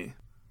mane.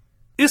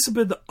 Is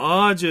bid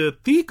aaj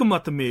teek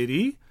mat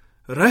meri,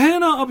 rahe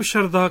na ab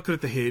sharda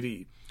krit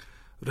heri.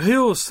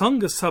 Rahyo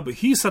sang sab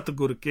hi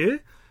satgur ke,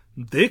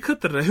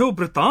 देखत रहो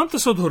वृतांत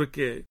सुधुर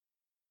के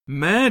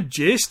मैं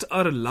ज्येष्ठ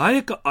अर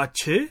लायक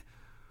आछे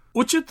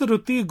उचित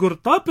रुति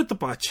गुरता पित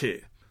पाछे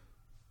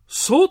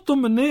सो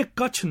तुमने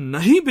कछ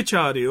नहीं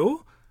बिचार्यो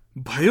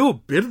भयो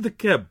बिरद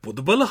के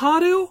बुदबल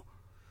हार्यो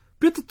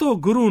पित तो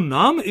गुरु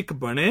नाम इक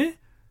बने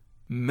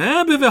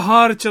मैं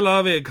व्यवहार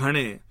चलावे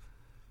घणे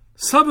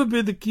सब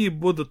बिद की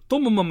बुद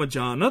तुम मम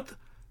जानत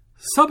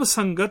सब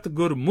संगत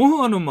गुर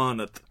मुह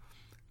अनुमानत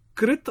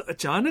कृत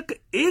अचानक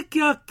ए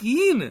क्या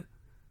कीन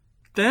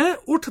तै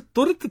उठ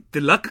तुरत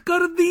तिलक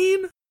कर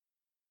दीन.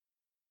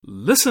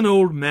 Listen,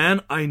 old man,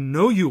 I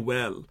know you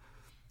well.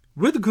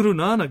 With Guru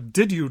Nanak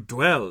did you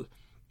dwell.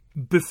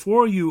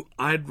 Before you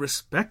I'd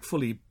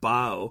respectfully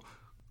bow.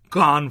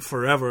 Gone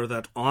forever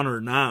that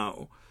honor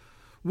now.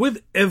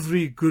 With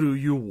every Guru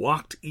you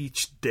walked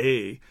each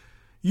day.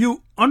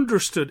 You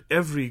understood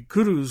every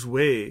Guru's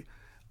way.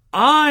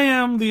 I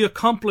am the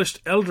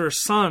accomplished elder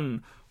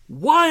son.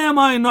 Why am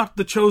I not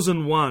the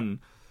chosen one?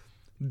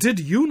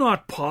 Did you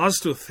not pause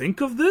to think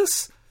of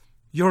this?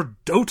 Your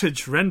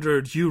dotage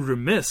rendered you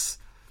remiss.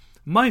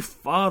 My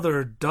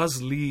father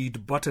does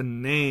lead but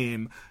in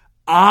name.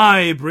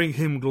 I bring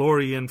him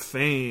glory and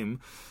fame.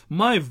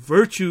 My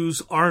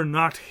virtues are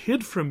not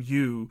hid from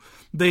you.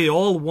 They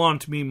all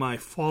want me my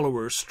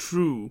followers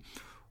true.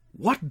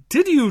 What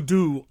did you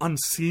do,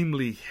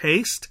 unseemly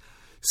haste?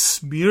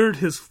 Smeared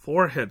his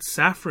forehead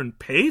saffron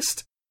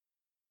paste?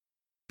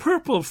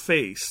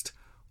 Purple-faced,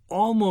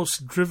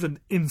 almost driven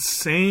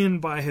insane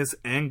by his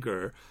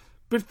anger,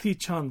 Prithi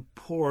Chand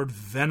poured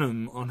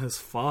venom on his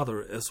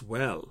father as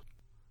well.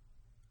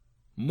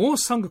 Mo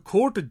sang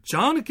khot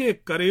jaan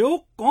ke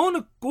karyo,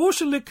 kaun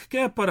kosh likh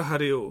ke par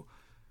haryo.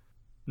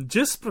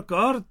 Jis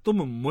prakar tum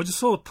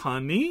mujhso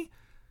thani,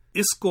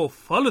 isko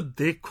phal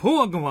dekho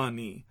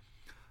agwani.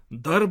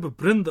 Darb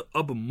brind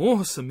ab moh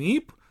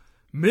sameep,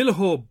 mil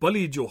ho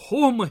bali jo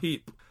ho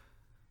maheep.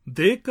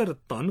 Dekar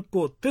tan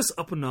ko tis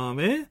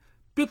apnaave,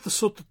 पित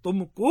सुत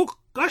तुमको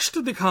कष्ट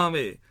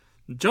दिखावे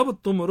जब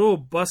तुमरो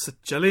बस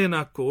चले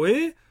ना कोए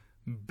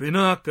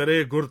बिना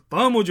करे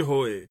गुरता मुझ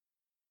होए.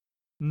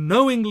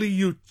 Knowingly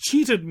you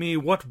cheated me.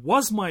 What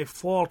was my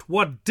fault?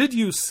 What did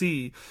you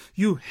see?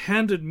 You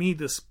handed me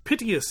this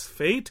piteous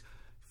fate.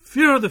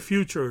 Fear the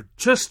future,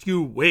 just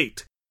you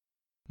wait.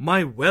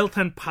 My wealth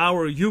and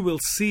power you will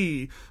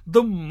see.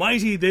 The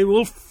mighty they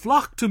will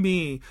flock to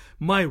me.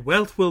 My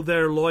wealth will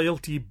their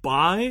loyalty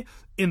buy.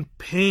 In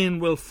pain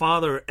will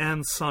father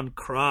and son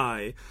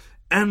cry.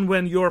 And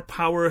when your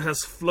power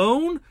has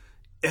flown,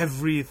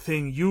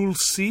 everything you'll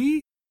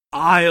see,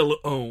 I'll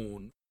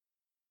own.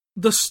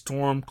 The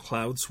storm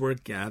clouds were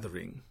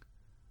gathering.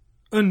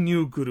 A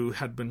new guru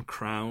had been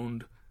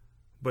crowned,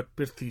 but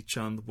Prithi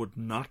Chand would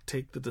not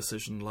take the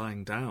decision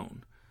lying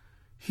down.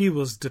 He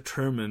was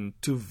determined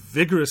to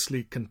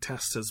vigorously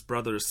contest his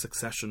brother's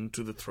succession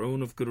to the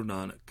throne of Guru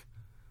Nanak.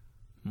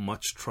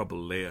 Much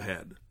trouble lay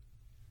ahead.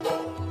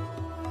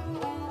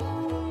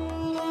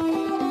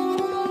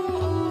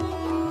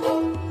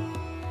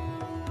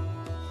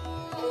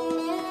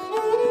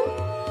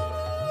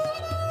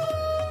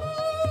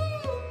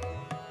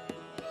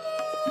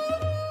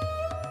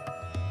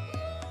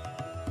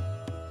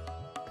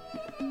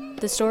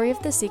 The Story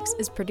of the Sikhs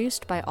is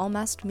produced by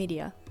Almast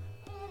Media.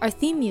 Our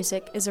theme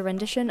music is a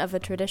rendition of a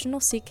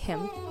traditional Sikh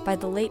hymn by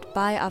the late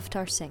Bhai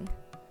Avtar Singh.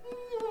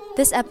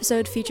 This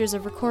episode features a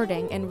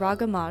recording in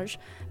Raga Maj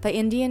by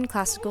Indian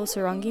classical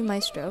sarangi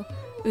maestro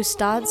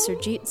Ustad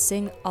Surjit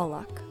Singh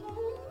Aulak.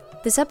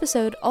 This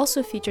episode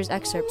also features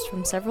excerpts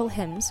from several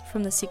hymns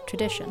from the Sikh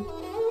tradition.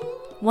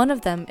 One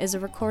of them is a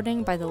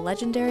recording by the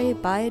legendary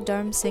Bhai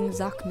Dharm Singh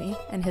Zakhmi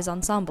and his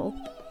ensemble.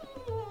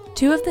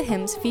 Two of the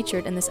hymns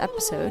featured in this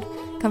episode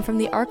come from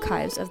the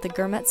archives of the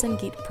Gurmat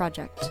Sangeet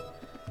project.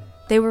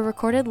 They were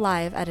recorded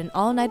live at an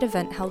all-night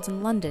event held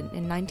in London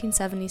in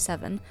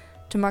 1977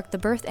 to mark the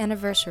birth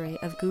anniversary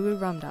of Guru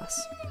Ramdas.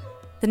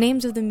 The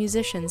names of the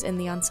musicians in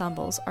the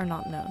ensembles are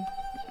not known.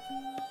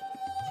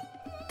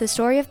 The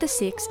Story of the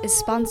Sikhs is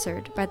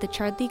sponsored by the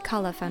Chardhi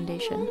Kala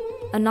Foundation,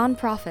 a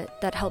non-profit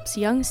that helps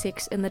young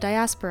Sikhs in the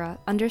diaspora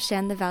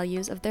understand the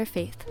values of their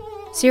faith.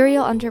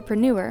 Serial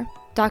entrepreneur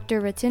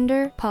Dr.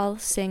 Ratinder Pal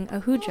Singh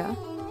Ahuja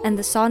and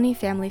the Sawhney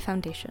Family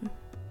Foundation.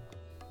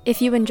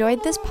 If you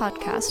enjoyed this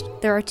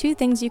podcast, there are 2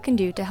 things you can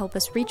do to help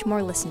us reach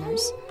more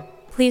listeners.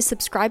 Please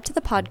subscribe to the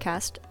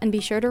podcast and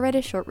be sure to write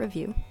a short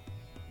review.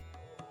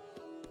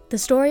 The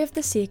Story of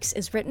the Sikhs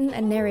is written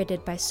and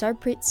narrated by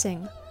Sarpreet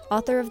Singh,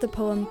 author of the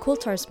poem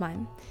Kultar's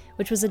Mime,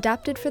 which was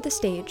adapted for the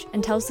stage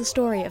and tells the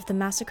story of the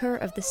massacre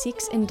of the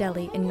Sikhs in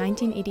Delhi in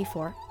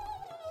 1984.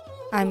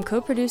 I'm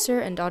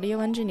co-producer and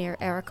audio engineer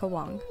Erica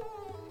Wong.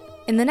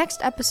 In the next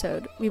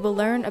episode, we will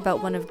learn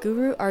about one of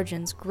Guru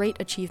Arjan's great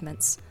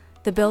achievements,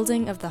 the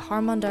building of the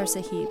Harmandir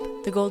Sahib,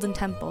 the Golden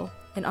Temple,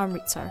 in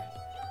Amritsar.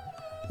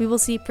 We will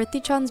see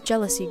Prithi Chand's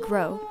jealousy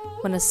grow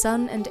when a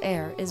son and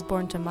heir is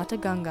born to Mata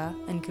Ganga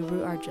and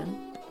Guru Arjan.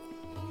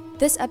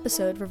 This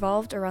episode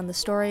revolved around the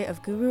story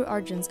of Guru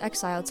Arjan's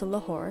exile to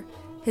Lahore,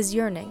 his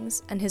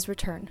yearnings, and his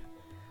return.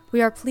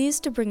 We are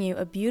pleased to bring you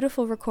a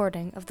beautiful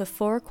recording of the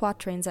 4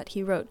 quatrains that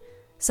he wrote,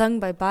 sung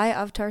by Bhai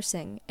Avtar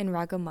Singh in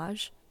Raga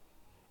Maj.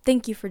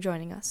 Thank you for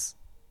joining us.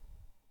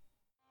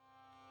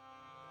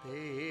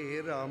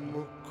 तेरा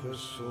मुख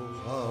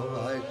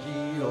सुहावा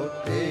जियो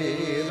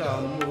तेरा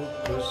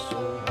मुख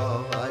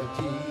सुहावा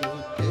जियो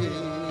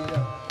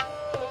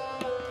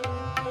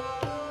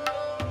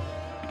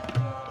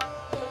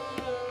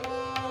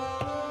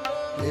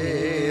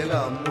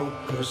तेरा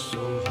मुख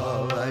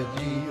सुहावा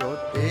जियो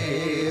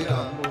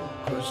तेरा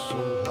मुख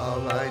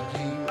सुहावा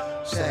जियो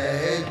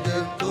सहज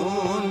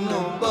तून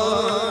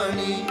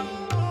बाणी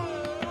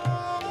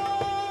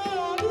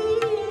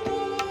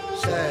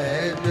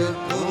सहज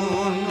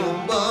तून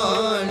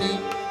बाणी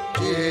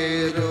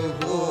चेर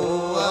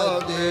होआ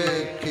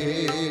देखे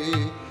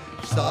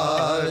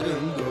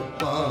सारंग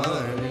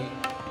पानी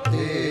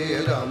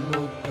तेरा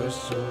मुख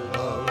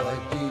सुहावा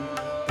जी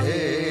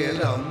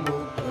तेरा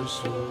मुख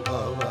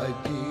सुहावा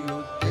जियो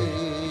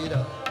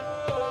तेरा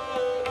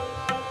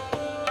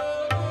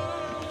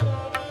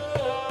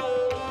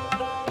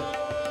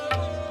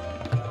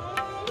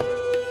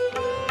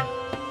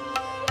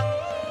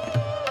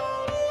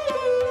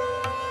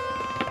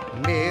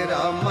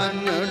मेरा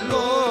मन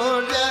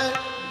लोड़े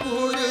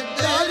गुर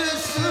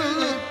दर्शन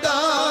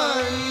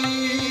ताई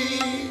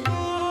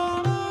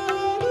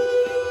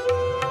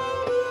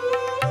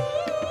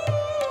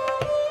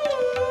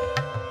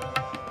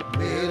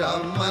मेरा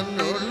मन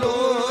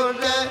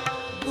लोड़े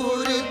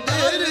गुर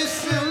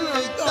दर्शन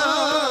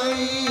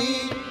ताई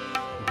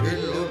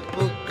विलुप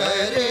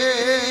करे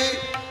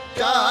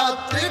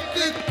चात्रिक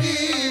की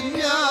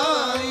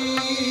न्याई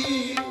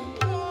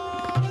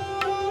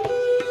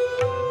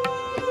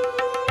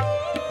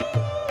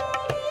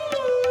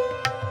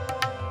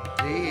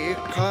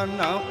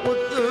न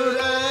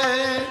उतरे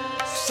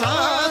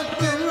साथ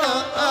न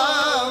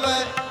आवे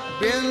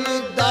बिन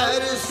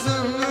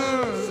दर्शन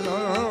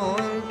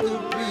संत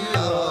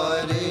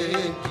प्यारे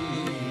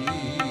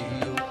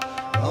जियो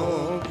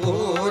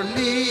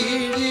गोली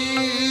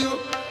जियो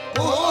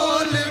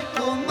बोल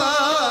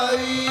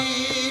कुमाई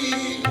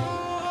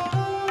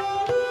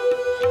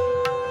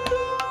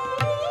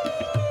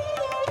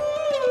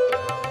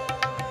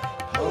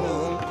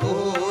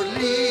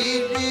गोली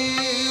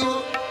जियो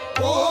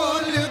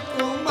बोल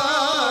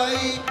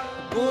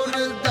गुर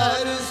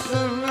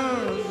दर्शन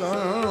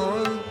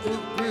संत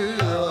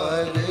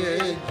प्यारे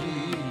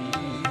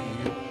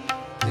जियो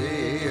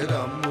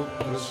तेरा मुख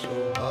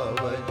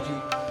सुहावा जी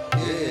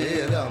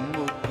तेरा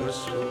मुख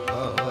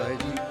सुहावा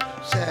जी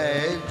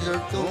सहज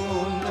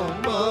तून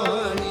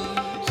बाणी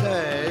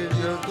सहज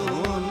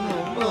तून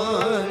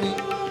बाणी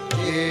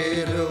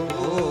चेर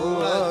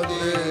होआ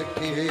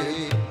देखे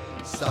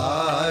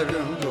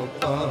सारंग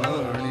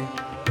पाणी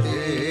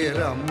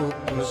तेरा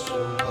मुख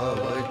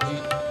सुहावा जी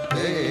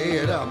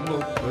तेरा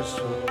मुख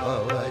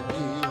सुहावा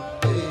जी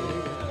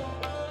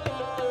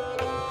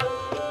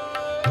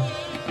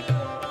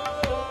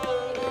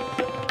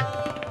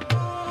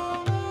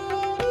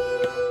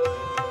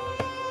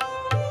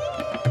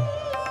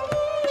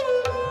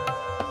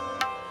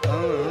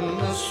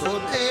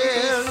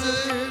स्वदेश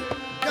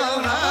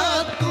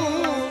जहाँ तू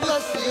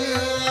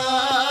बसिया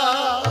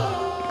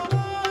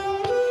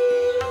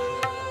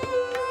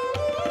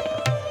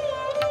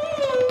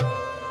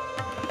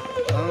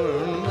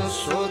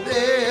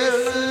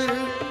स्वदेश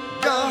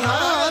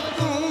जहाँ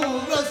तू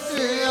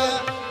बसिया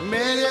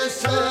मेरे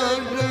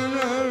सगन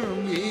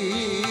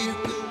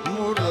मीत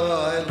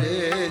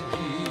मुरारे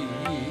जी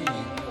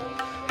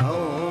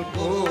हाँ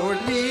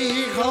बोली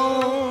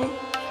हाँ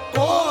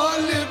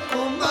कोल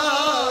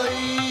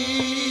कुमाई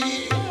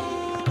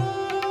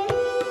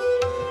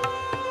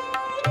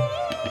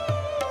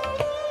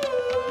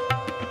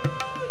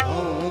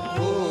हाँ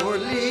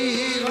बोली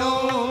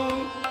हाँ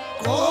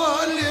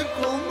कोल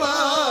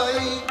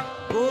कुमाई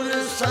गुर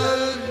सर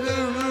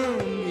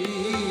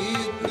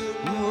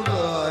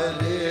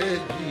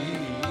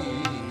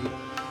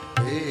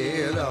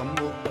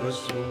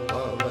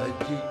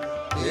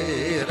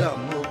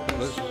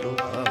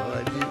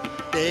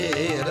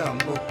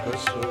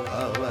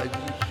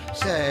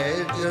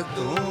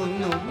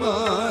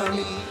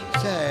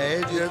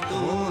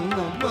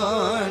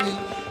बाणी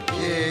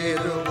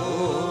शेर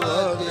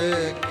होवत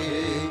के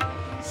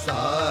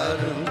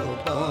सारंग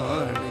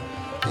पाणी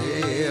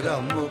तेरा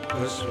मुख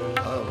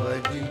सुभाव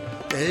जी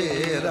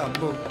तेरा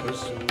मुख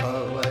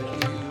सुभाव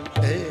जी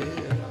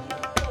तेरा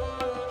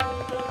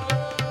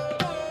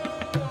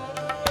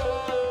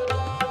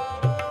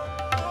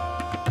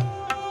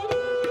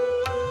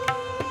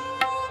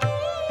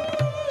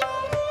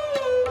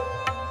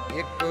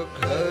एक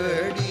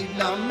घड़ी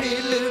न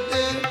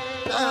मिलते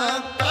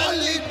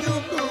कल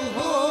जुग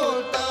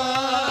होता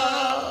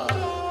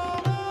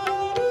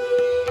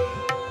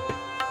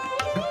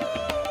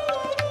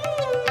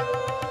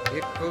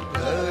एक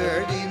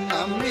घड़ी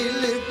न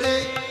मिलते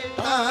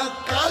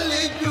कल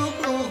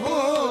जुग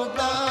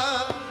होता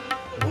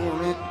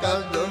हुण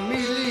कद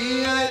मिली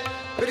है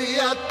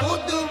प्रिया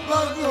तुद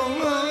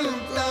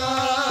भगवंता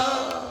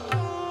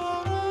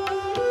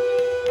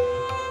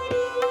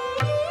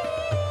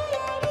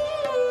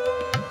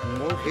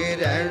मुखे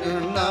रहण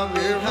न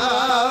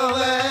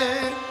विढ़ावे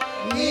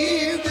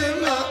नींद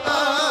न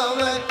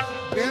आवे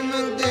बिन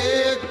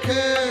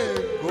देखे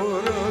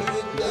गुरु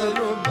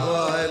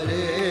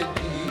दरबारे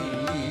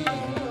जी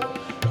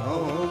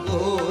हूँ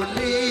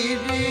बोली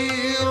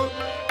दियो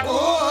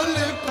बोल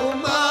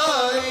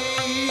कुमाई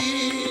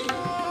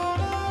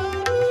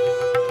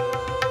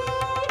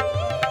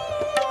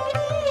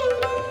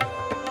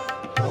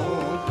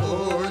हूँ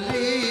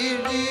बोली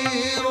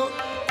दियो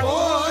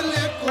बोल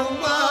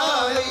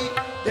कुमाई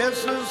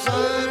यस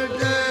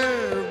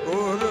सजर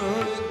गुरु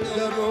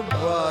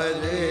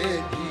दरबारे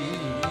जी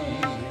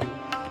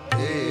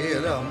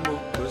तेरा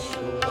मुख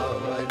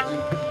सुभाव जी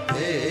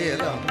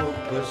तेरा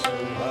मुख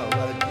सुभाव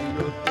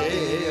जी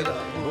तेरा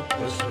मुख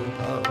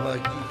सुभाव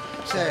जी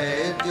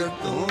सहज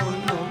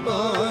धुन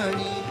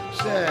बाणी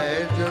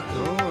सहज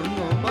धुन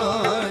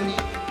बाणी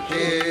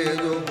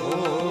शेर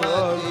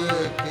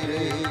होवत के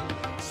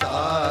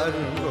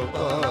सारंग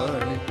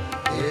पाणी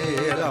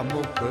तेरा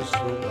मुख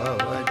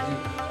सुभाव जी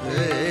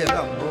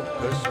तेरा मुख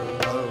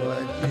सुभाव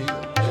जी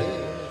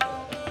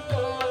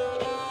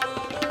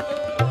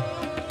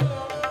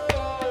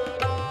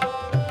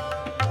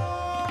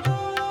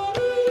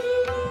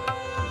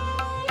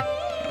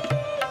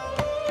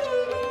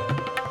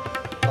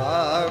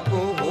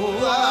भागो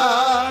हुआ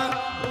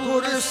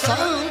गुर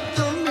संत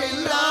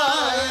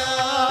मिलाया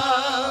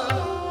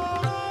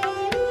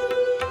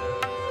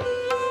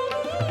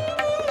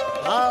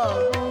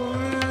भागो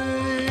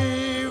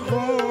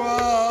हुआ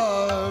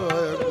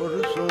गुर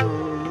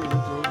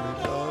संत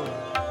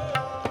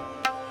मिलाया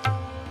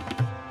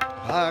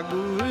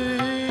भागो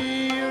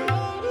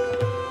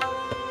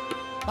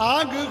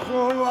भाग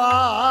हुआ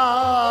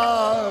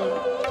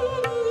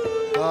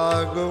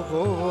भाग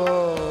हुआ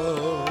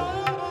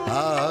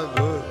भाग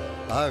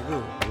भाग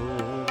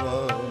होवा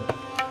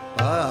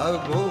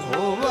भाग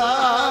होवा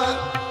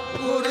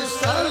गुर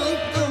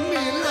संत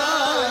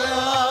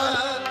मिलाया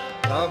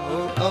कब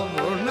कब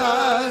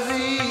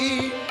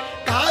नाजी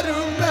घर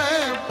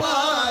में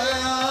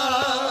पाया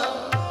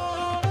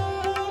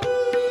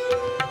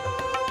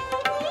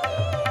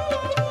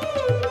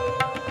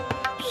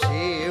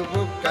सेव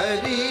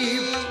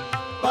करीब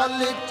पल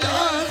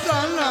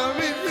चासन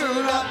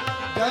विदुरा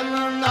जन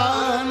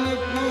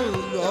नानक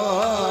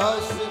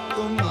दास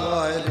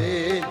तुम्हारे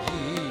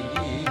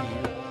जी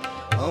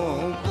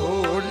हूँ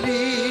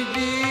बोली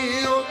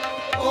दियो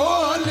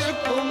बोल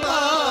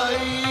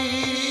कुमाई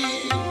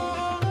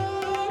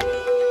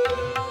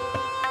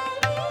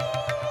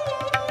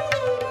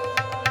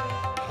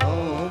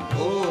हूँ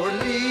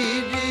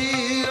बोली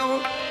दियो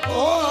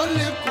बोल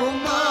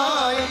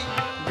कुमाई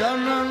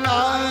जन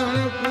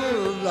नानक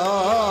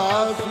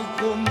दास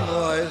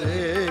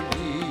तुम्हारे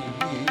जी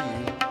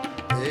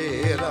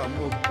तेरा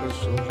मुख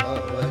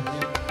सुभाव जी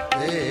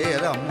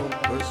तेरा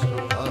मुख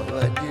सुभाव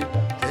जी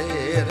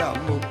तेरा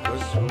मुख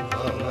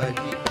सुभाव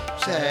जी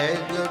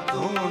सहज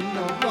धुन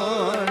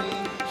बाणी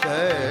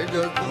सहज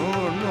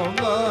धुन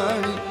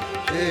बाणी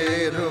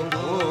शेर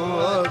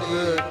होवत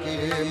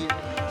के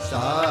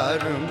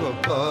सारंग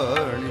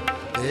पाणी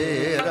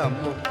तेरा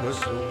मुख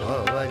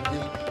सुभाव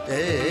जी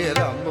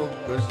तेरा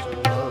मुख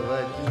सुभाव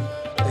जी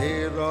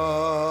तेरा